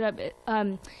just looked it up.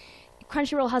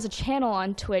 Crunchyroll has a channel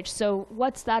on Twitch. So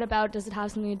what's that about? Does it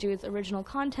have something to do with original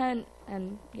content?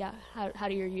 And yeah, how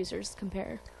do your users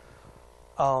compare?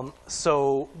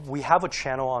 So we have a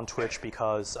channel on Twitch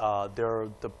because they're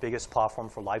the biggest platform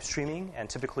for live streaming, and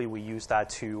typically we use that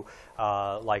to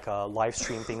live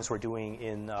stream things we're doing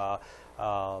in our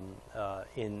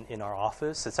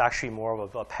office. It's actually more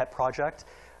of a pet project.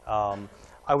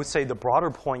 I would say the broader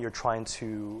point you're trying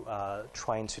to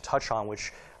touch on,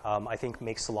 which I think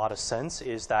makes a lot of sense,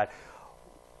 is that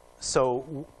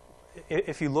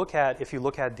if you look at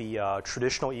the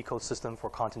traditional ecosystem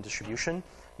for content distribution,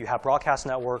 you have broadcast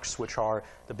networks, which are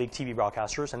the big TV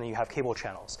broadcasters, and then you have cable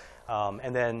channels.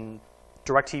 And then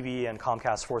DirecTV and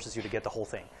Comcast forces you to get the whole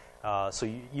thing. So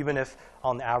even if,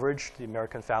 on average, the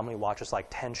American family watches like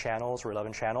 10 channels or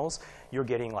 11 channels, you're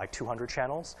getting like 200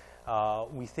 channels.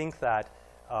 We think that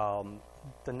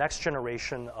the next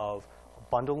generation of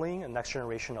bundling and next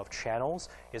generation of channels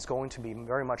is going to be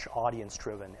very much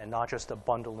audience-driven and not just a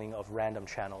bundling of random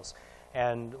channels.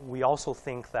 And we also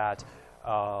think that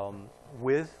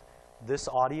with this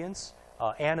audience,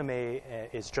 anime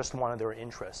is just one of their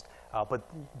interests. But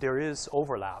there is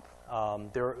overlap.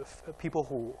 There are people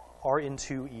who are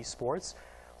into esports,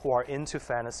 who are into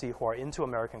fantasy, who are into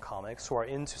American comics, who are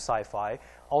into sci-fi,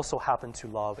 also happen to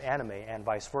love anime and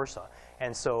vice versa.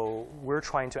 And so we're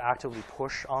trying to actively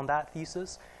push on that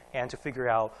thesis and to figure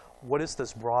out what is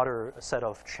this broader set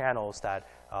of channels that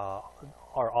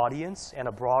our audience and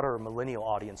a broader millennial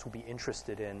audience will be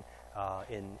interested in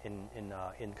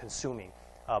consuming.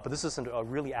 But this is a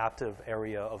really active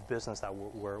area of business that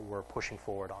we're pushing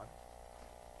forward on.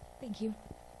 Thank you.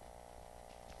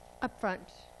 Up front.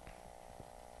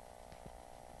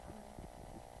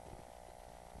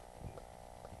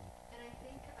 And I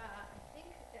think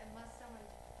unless someone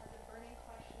has a burning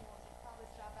question, we'll probably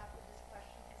stop after this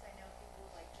question because I know people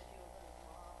would like to do a little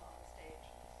mob on the stage.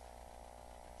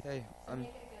 Hey, So make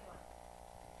it a good one.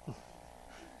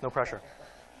 No pressure.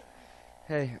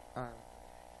 Hey, Should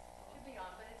be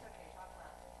on, but it's okay. Talk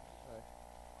loud.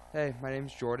 hey, my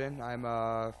name's Jordan. I'm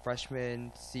a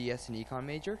freshman CS and Econ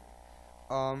major.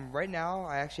 Right now,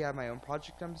 I actually have my own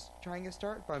project I'm trying to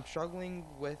start, but I'm struggling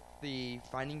with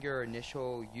finding your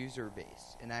initial user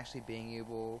base and actually being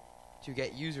able to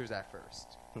get users at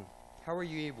first. How are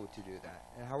you able to do that?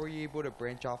 And how are you able to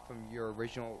branch off from your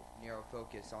original narrow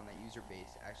focus on that user base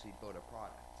to actually build a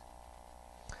product?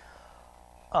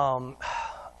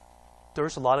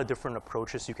 There's a lot of different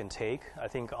approaches you can take. I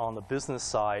think on the business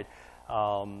side,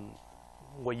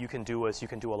 what you can do is you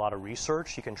can do a lot of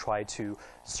research. You can try to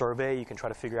survey. You can try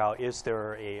to figure out, is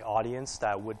there an audience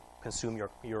that would consume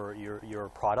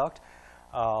your product?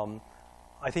 I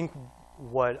think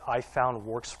what I found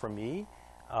works for me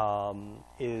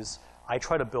is I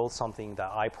try to build something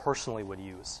that I personally would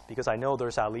use, because I know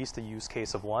there's at least a use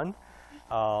case of one.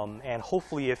 And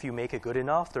hopefully, if you make it good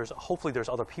enough, hopefully there's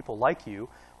other people like you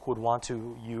who would want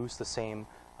to use the same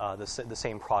the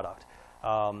same product.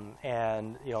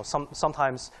 And you know,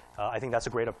 sometimes I think that's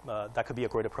that could be a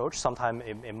great approach. Sometimes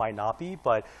it might not be,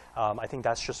 but I think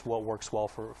that's just what works well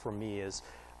for me is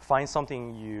find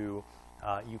something you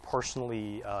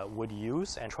personally would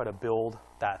use and try to build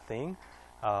that thing.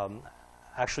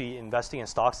 Actually, investing in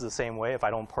stocks is the same way. If I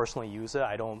don't personally use it,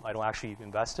 I don't actually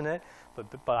invest in it.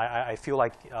 But I feel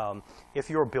like if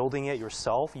you're building it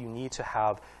yourself, you need to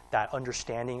have that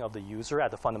understanding of the user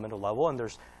at the fundamental level. And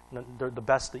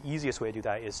the easiest way to do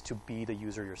that is to be the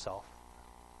user yourself.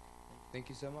 Thank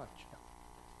you so much.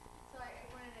 So I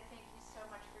wanted to thank you so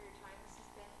much for your time. This has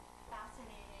been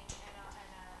fascinating and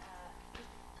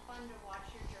just fun to watch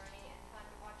your journey and fun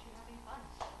to watch you having fun.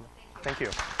 Thank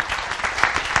you. Thank you.